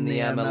best in the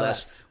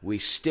MLS. We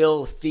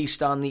still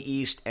feast on the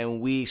East, and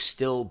we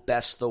still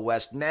best the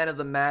West. Man of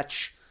the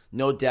match,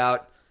 no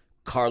doubt,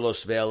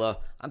 Carlos Vela.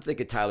 I'm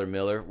thinking Tyler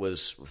Miller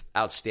was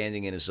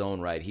outstanding in his own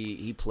right.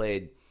 He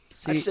played,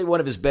 I'd say, one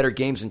of his better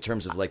games in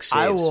terms of like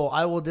saves.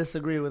 I will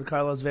disagree with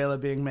Carlos Vela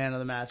being man of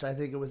the match. I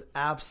think it was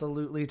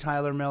absolutely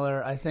Tyler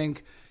Miller. I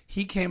think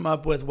he came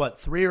up with,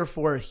 3 or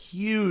 4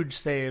 huge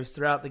saves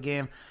throughout the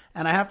game.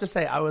 And I have to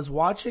say, I was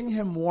watching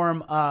him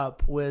warm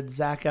up with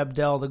Zach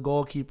Abdel, the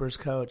goalkeeper's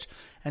coach,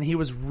 and he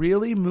was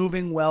really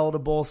moving well to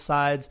both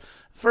sides.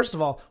 First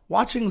of all,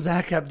 watching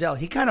Zach Abdel,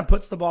 he kind of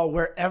puts the ball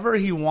wherever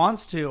he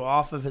wants to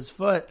off of his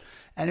foot.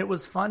 And it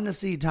was fun to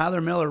see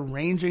Tyler Miller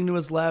ranging to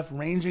his left,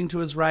 ranging to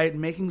his right,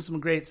 making some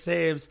great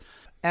saves.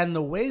 And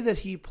the way that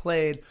he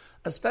played,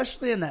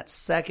 especially in that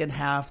second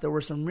half, there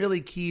were some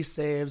really key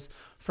saves.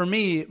 For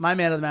me, my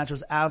man of the match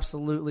was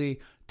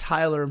absolutely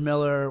Tyler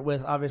Miller,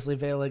 with obviously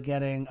Vela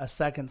getting a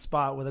second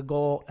spot with a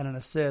goal and an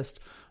assist.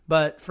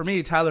 But for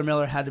me, Tyler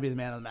Miller had to be the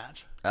man of the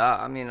match.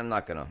 I mean, I'm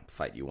not going to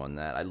fight you on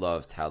that. I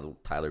loved how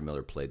Tyler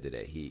Miller played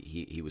today.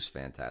 He was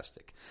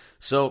fantastic.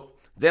 So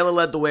Vela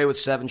led the way with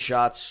 7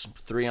 shots,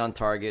 3 on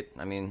target.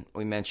 I mean,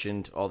 we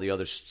mentioned all the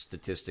other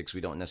statistics.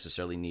 We don't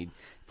necessarily need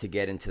to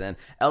get into them.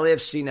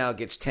 LAFC now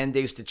gets 10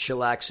 days to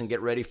chillax and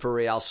get ready for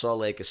Real Salt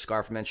Lake, as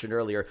Scarf mentioned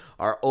earlier.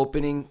 Our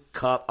opening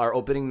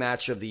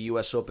match of the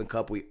U.S. Open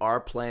Cup, we are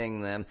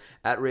playing them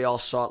at Real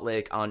Salt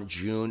Lake on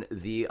June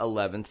the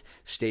 11th.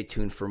 Stay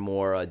tuned for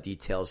more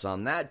details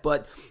on that.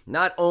 But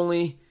not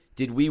only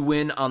did we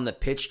win on the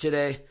pitch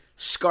today,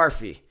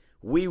 Scarfy,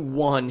 we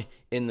won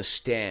in the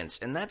stands.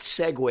 And that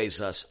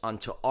segues us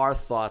onto our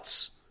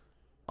thoughts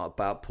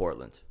about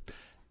Portland.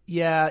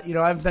 Yeah,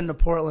 I've been to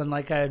Portland,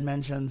 like I had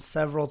mentioned,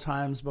 several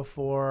times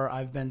before.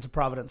 I've been to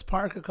Providence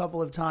Park a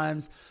couple of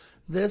times.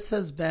 This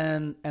has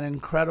been an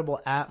incredible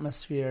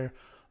atmosphere,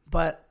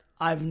 but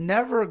I've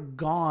never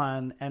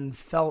gone and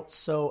felt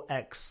so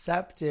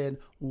accepted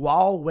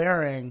while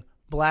wearing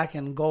black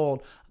and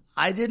gold.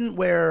 I didn't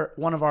wear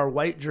one of our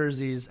white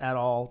jerseys at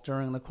all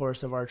during the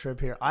course of our trip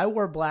here. I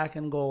wore black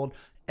and gold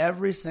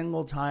every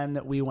single time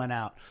that we went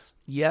out.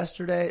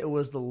 Yesterday, it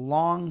was the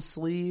long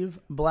sleeve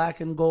black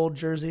and gold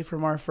jersey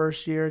from our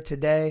first year.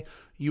 Today,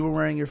 you were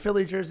wearing your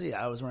Philly jersey.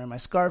 I was wearing my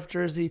Scarf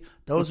jersey.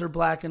 Those are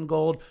black and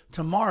gold.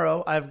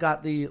 Tomorrow, I've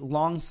got the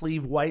long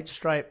sleeve white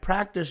stripe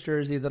practice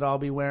jersey that I'll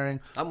be wearing.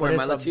 I'm wearing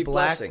my Latif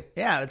Blessing.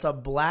 Yeah, it's a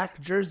black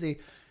jersey.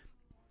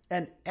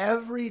 And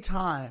every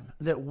time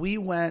that we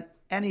went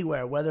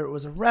anywhere, whether it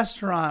was a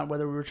restaurant,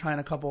 whether we were trying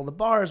a couple of the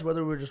bars,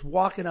 whether we were just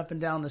walking up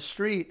and down the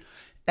street,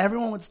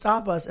 everyone would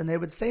stop us and they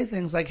would say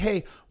things like,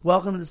 hey,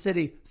 welcome to the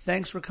city.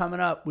 Thanks for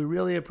coming up. We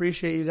really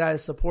appreciate you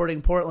guys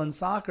supporting Portland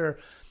soccer.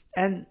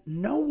 And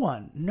no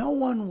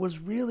one was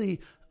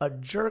really a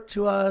jerk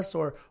to us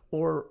or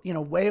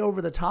way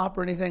over the top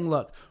or anything.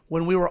 Look,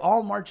 when we were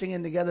all marching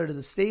in together to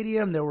the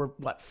stadium, there were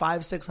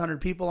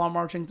 500-600 people all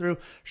marching through.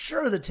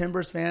 Sure, the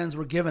Timbers fans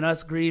were giving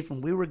us grief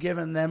and we were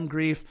giving them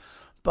grief,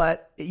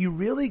 but you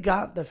really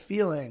got the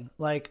feeling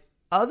like,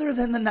 other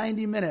than the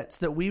 90 minutes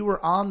that we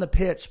were on the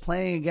pitch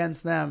playing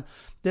against them,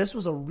 this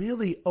was a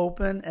really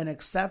open and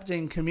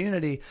accepting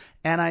community.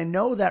 And I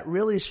know that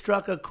really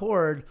struck a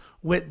chord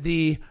with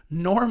the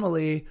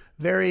normally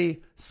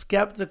very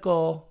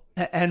skeptical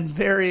and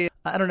very,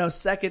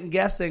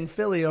 second-guessing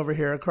Philly over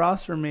here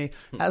across from me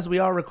as we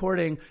are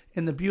recording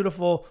in the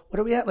beautiful, what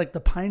are we at, like the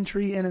Pine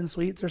Tree Inn and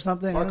Suites or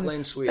something? Park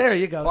Lane Suites. There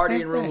you go.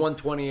 Party in room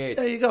 128.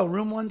 There you go,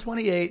 room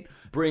 128.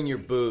 Bring your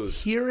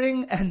booze.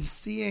 Hearing and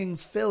seeing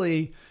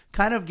Philly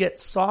kind of get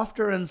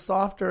softer and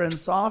softer and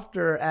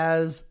softer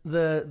as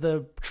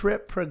the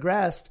trip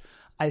progressed.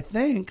 I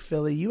think,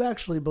 Philly, you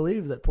actually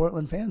believe that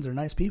Portland fans are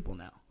nice people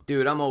now.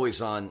 Dude, I'm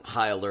always on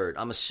high alert.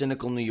 I'm a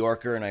cynical New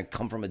Yorker, and I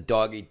come from a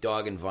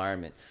dog-eat-dog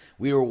environment.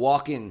 We were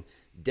walking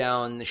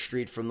down the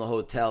street from the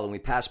hotel, and we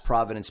passed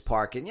Providence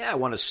Park, and I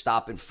want to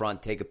stop in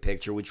front, take a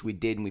picture, which we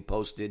did, and we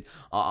posted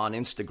on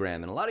Instagram,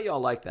 and a lot of y'all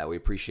like that. We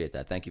appreciate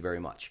that. Thank you very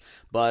much.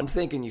 But I'm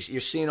thinking,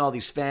 you're seeing all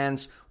these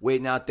fans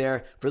waiting out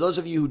there. For those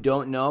of you who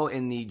don't know,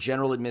 in the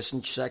general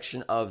admission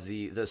section of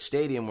the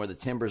stadium where the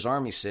Timbers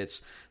Army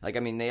sits,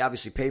 they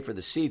obviously pay for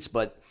the seats,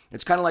 but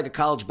it's kind of like a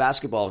college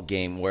basketball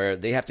game where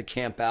they have to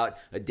camp out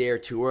a day or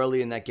two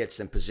early, and that gets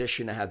them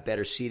positioned to have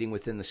better seating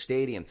within the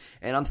stadium.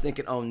 And I'm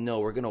thinking, oh no,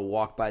 we're going to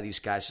walk by these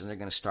guys and they're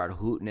going to start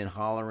hooting and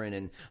hollering.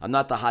 And I'm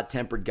not the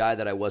hot-tempered guy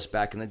that I was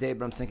back in the day,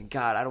 but I'm thinking,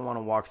 God, I don't want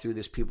to walk through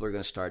this. People are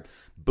going to start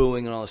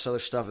booing and all this other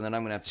stuff, and then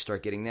I'm going to have to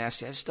start getting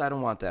nasty. I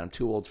don't want that. I'm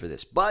too old for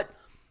this. But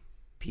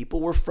people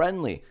were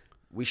friendly.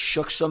 We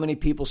shook so many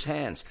people's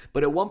hands.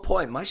 But at one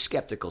point, my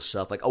skeptical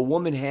self, like a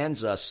woman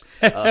hands us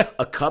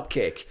a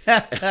cupcake,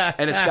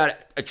 and it's got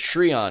a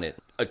tree on it.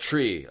 A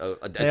tree,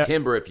 a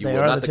timber, if you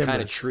will. Not the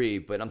kind of tree,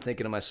 but I'm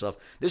thinking to myself,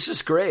 this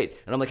is great.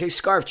 And I'm like, hey,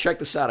 Scarf, check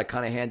this out. I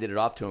kind of handed it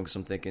off to him because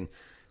I'm thinking,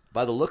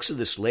 by the looks of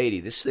this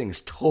lady, this thing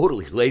is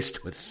totally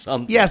laced with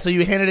something. Yeah, so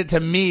you handed it to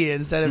me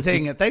instead of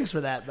taking it. Thanks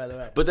for that, by the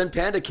way. But then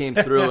Panda came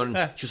through,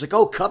 and she was like,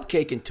 oh,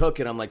 cupcake, and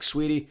took it. I'm like,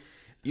 sweetie,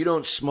 you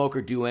don't smoke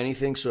or do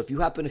anything, so if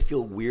you happen to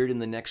feel weird in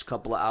the next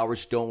couple of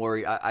hours, don't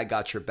worry, I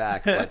got your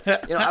back.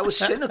 But I was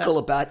cynical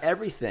about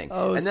everything.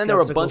 Oh, and then there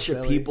were a bunch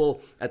of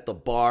people at the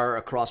bar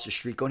across the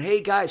street going, hey,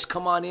 guys,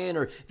 come on in,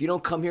 or if you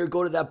don't come here,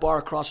 go to that bar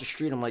across the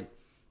street. I'm like,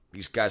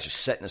 these guys are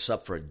setting us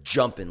up for a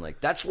jumping. Like,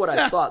 that's what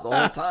I thought the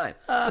whole time.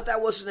 But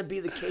that wasn't to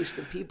be the case.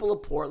 The people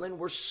of Portland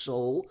were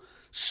so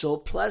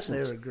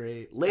pleasant. They were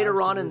great.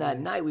 Later on in that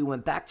night, we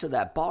went back to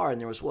that bar,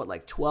 and there was,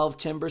 12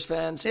 Timbers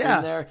fans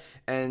in there,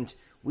 and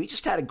we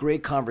just had a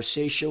great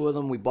conversation with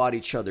them. We bought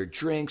each other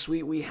drinks.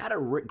 We had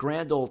a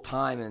grand old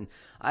time, and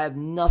I have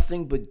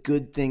nothing but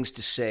good things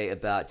to say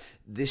about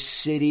this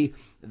city,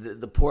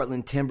 the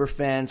Portland Timber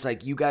fans.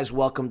 Like, you guys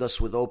welcomed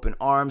us with open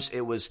arms.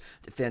 It was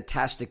a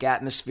fantastic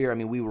atmosphere. I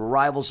mean, we were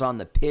rivals on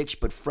the pitch,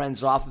 but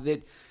friends off of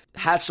it.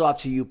 Hats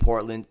off to you,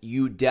 Portland.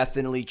 You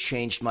definitely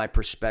changed my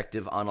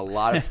perspective on a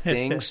lot of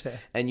things,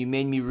 and you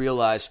made me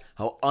realize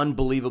how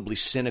unbelievably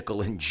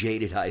cynical and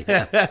jaded I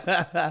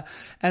am.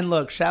 And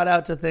look, shout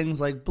out to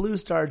things like Blue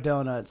Star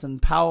Donuts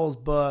and Powell's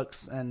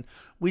Books, and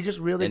we just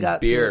really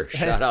got beer. to...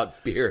 Shout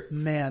out beer.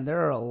 Man,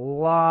 there are a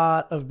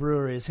lot of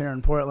breweries here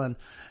in Portland.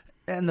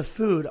 And the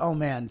food, oh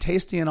man,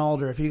 Tasty and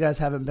Alder. If you guys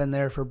haven't been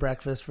there for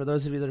breakfast, for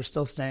those of you that are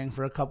still staying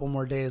for a couple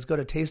more days, go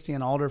to Tasty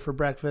and Alder for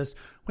breakfast.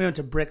 We went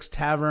to Brick's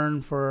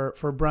Tavern for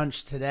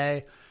brunch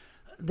today.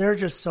 There are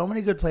just so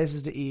many good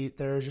places to eat.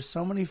 There are just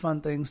so many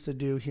fun things to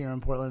do here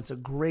in Portland. It's a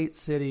great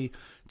city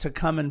to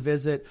come and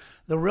visit.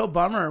 The real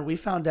bummer, we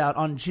found out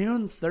on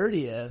June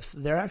 30th,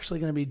 they're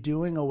actually going to be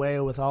doing away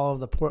with all of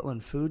the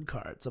Portland food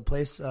carts. A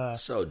place...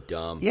 so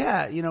dumb.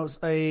 Yeah,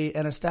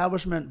 an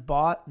establishment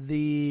bought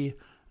the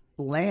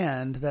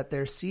land that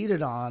they're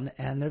seated on,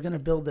 and they're going to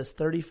build this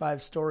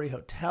 35-story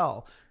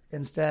hotel.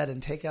 instead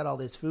and take out all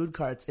these food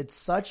carts. It's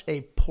such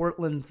a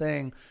Portland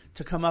thing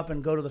to come up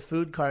and go to the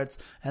food carts.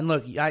 And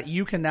look,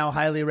 you can now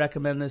highly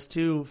recommend this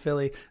too,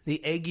 Philly.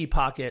 The Eggy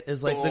Pocket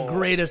is like the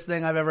greatest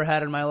thing I've ever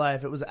had in my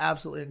life. It was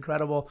absolutely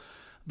incredible.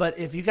 But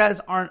if you guys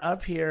aren't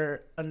up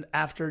here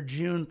after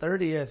June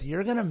 30th,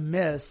 you're going to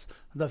miss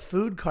the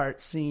food cart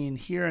scene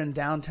here in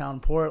downtown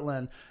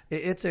Portland.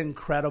 It's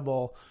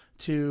incredible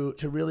to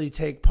really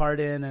take part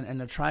in and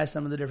to try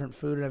some of the different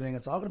food and everything.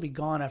 It's all going to be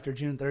gone after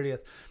June 30th.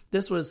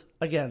 This was,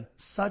 again,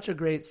 such a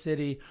great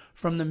city.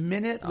 From the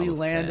minute we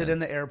landed in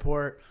the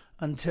airport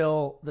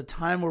until the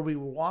time where we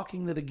were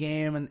walking to the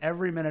game and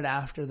every minute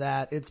after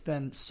that, it's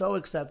been so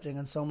accepting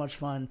and so much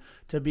fun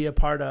to be a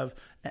part of.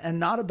 And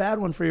not a bad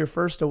one for your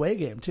first away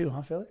game too,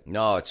 huh, Philly?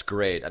 No, it's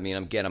great. I mean,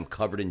 I'm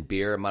covered in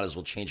beer. I might as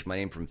well change my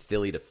name from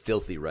Philly to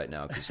Filthy right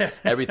now because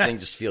everything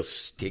just feels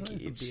sticky.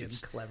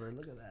 It's clever.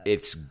 Look at that.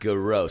 It's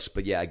gross.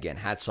 But yeah, again,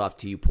 hats off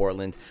to you,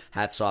 Portland.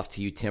 Hats off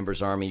to you,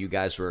 Timbers Army. You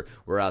guys were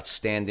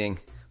outstanding.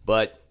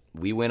 But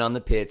we win on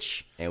the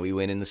pitch, and we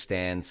win in the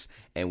stands,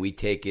 and we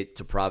take it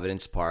to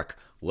Providence Park.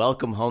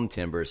 Welcome home,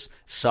 Timbers.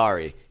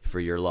 Sorry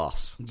for your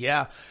loss.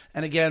 Yeah,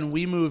 and again,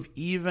 we move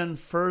even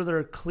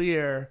further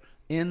clear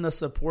in the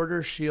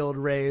Supporters Shield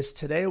race.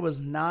 Today was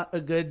not a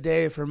good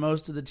day for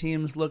most of the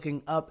teams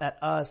looking up at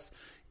us.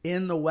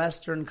 In the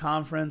Western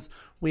Conference,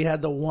 we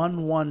had the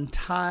 1-1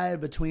 tie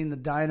between the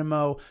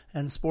Dynamo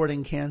and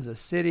Sporting Kansas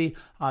City.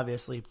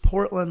 Obviously,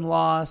 Portland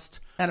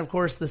lost. And, of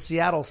course, the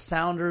Seattle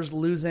Sounders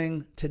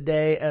losing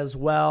today as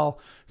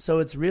well. So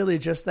it's really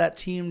just that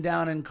team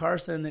down in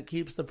Carson that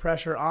keeps the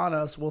pressure on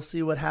us. We'll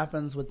see what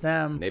happens with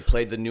them. They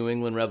played the New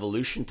England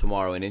Revolution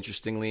tomorrow, and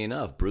interestingly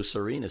enough, Bruce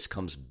Arenas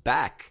comes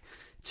back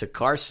to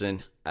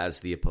Carson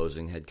as the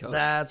opposing head coach.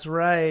 That's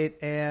right,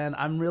 and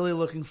I'm really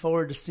looking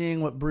forward to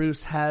seeing what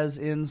Bruce has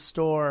in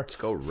store Let's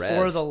go Rev.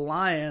 For the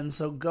Lions.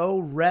 So go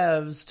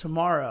Revs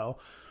tomorrow.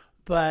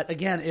 But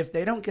again, if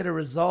they don't get a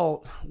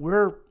result,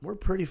 we're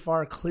pretty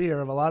far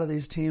clear of a lot of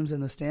these teams in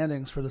the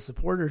standings for the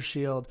Supporters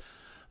Shield.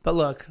 But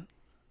look,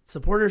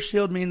 Supporters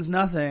Shield means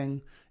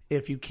nothing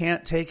if you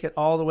can't take it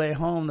all the way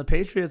home. The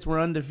Patriots were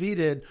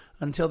undefeated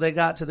until they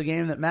got to the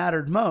game that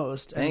mattered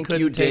most and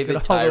couldn't take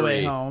it all the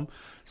way home.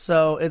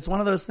 So it's one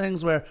of those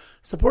things where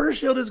Supporters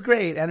Shield is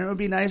great, and it would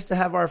be nice to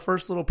have our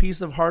first little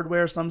piece of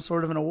hardware, some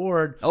sort of an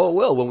award. Oh, it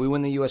will when we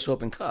win the U.S.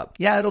 Open Cup.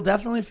 Yeah, it'll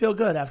definitely feel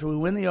good. After we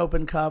win the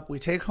Open Cup, we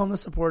take home the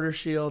Supporters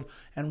Shield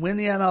and win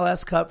the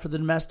MLS Cup for the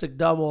domestic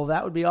double.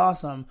 That would be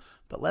awesome.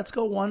 But let's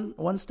go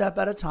one step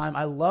at a time.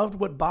 I loved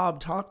what Bob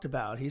talked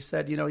about. He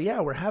said,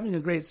 we're having a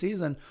great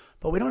season,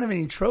 but we don't have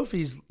any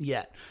trophies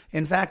yet.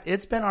 In fact,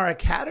 it's been our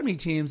academy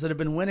teams that have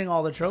been winning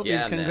all the trophies.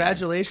 Yeah,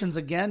 Congratulations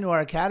again to our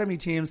academy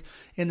teams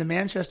in the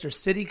Manchester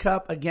City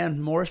Cup. Again,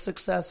 more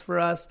success for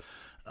us.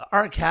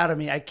 Our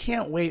academy, I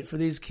can't wait for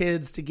these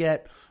kids to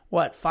get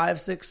 5,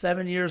 6,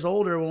 7 years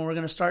older when we're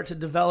going to start to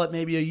develop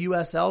maybe a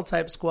USL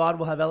type squad.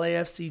 We'll have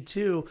LAFC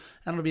 2,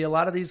 and it'll be a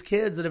lot of these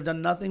kids that have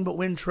done nothing but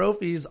win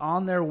trophies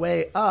on their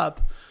way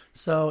up.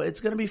 So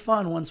it's going to be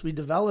fun once we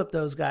develop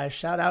those guys.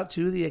 Shout out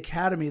to the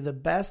academy, the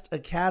best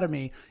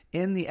academy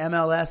in the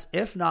MLS,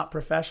 if not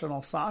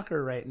professional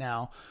soccer right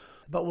now.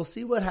 But we'll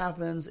see what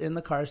happens in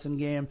the Carson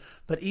game.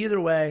 But either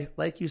way,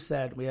 like you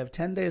said, we have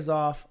 10 days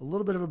off, a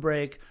little bit of a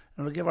break,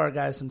 and it'll give our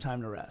guys some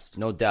time to rest.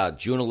 No doubt.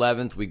 June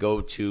 11th, we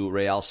go to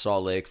Real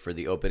Salt Lake for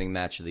the opening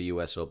match of the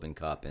U.S. Open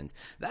Cup. And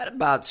that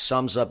about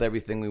sums up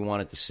everything we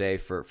wanted to say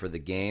for the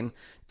game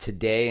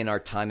today in our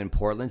time in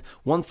Portland.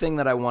 One thing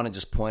that I want to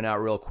just point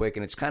out real quick,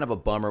 and it's kind of a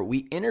bummer, we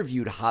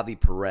interviewed Javi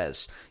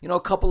Perez, a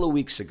couple of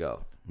weeks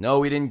ago. No,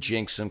 we didn't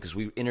jinx him because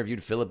we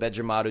interviewed Philip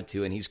Edgermadu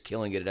too, and he's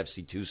killing it at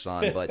FC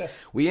Tucson. But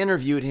we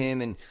interviewed him,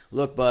 and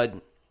look,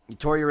 bud, you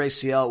tore your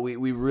ACL.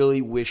 We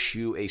really wish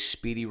you a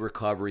speedy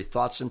recovery.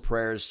 Thoughts and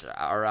prayers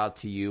are out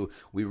to you.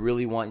 We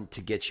really want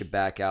to get you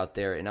back out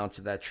there and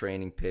onto that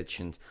training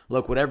pitch. And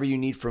look, whatever you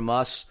need from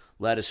us,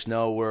 let us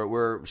know.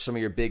 We're some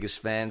of your biggest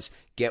fans.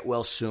 Get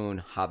well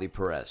soon, Javi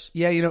Perez.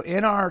 Yeah,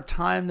 in our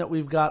time that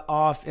we've got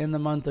off in the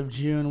month of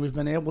June, we've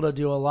been able to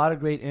do a lot of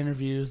great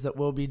interviews that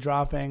we'll be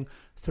dropping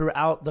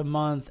throughout the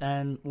month.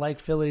 And like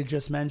Philly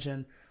just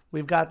mentioned,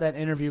 we've got that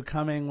interview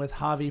coming with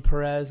Javi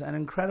Perez, an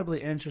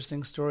incredibly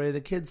interesting story. The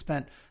kid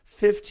spent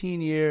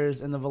 15 years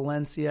in the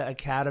Valencia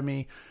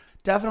Academy.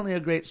 Definitely a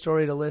great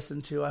story to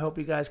listen to. I hope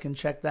you guys can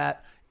check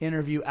that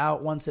interview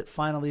out once it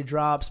finally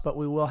drops, but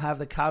we will have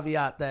the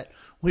caveat that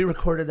we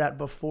recorded that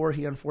before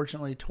he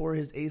unfortunately tore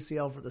his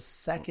ACL for the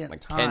second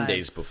time. 10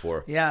 days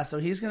before. Yeah, so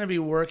he's going to be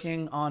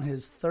working on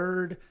his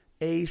third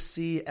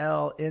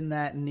ACL in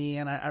that knee,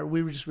 and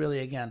we just really,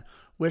 again,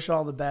 wish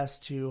all the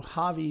best to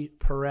Javi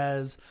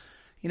Perez.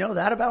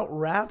 That about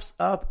wraps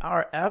up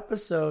our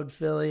episode,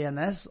 Philly, and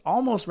this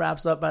almost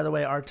wraps up, by the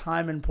way, our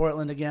time in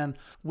Portland again.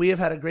 We have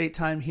had a great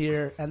time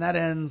here, and that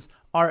ends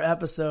our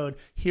episode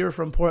here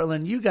from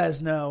Portland. You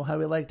guys know how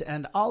we like to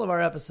end all of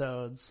our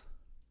episodes.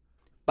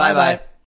 Bye-bye.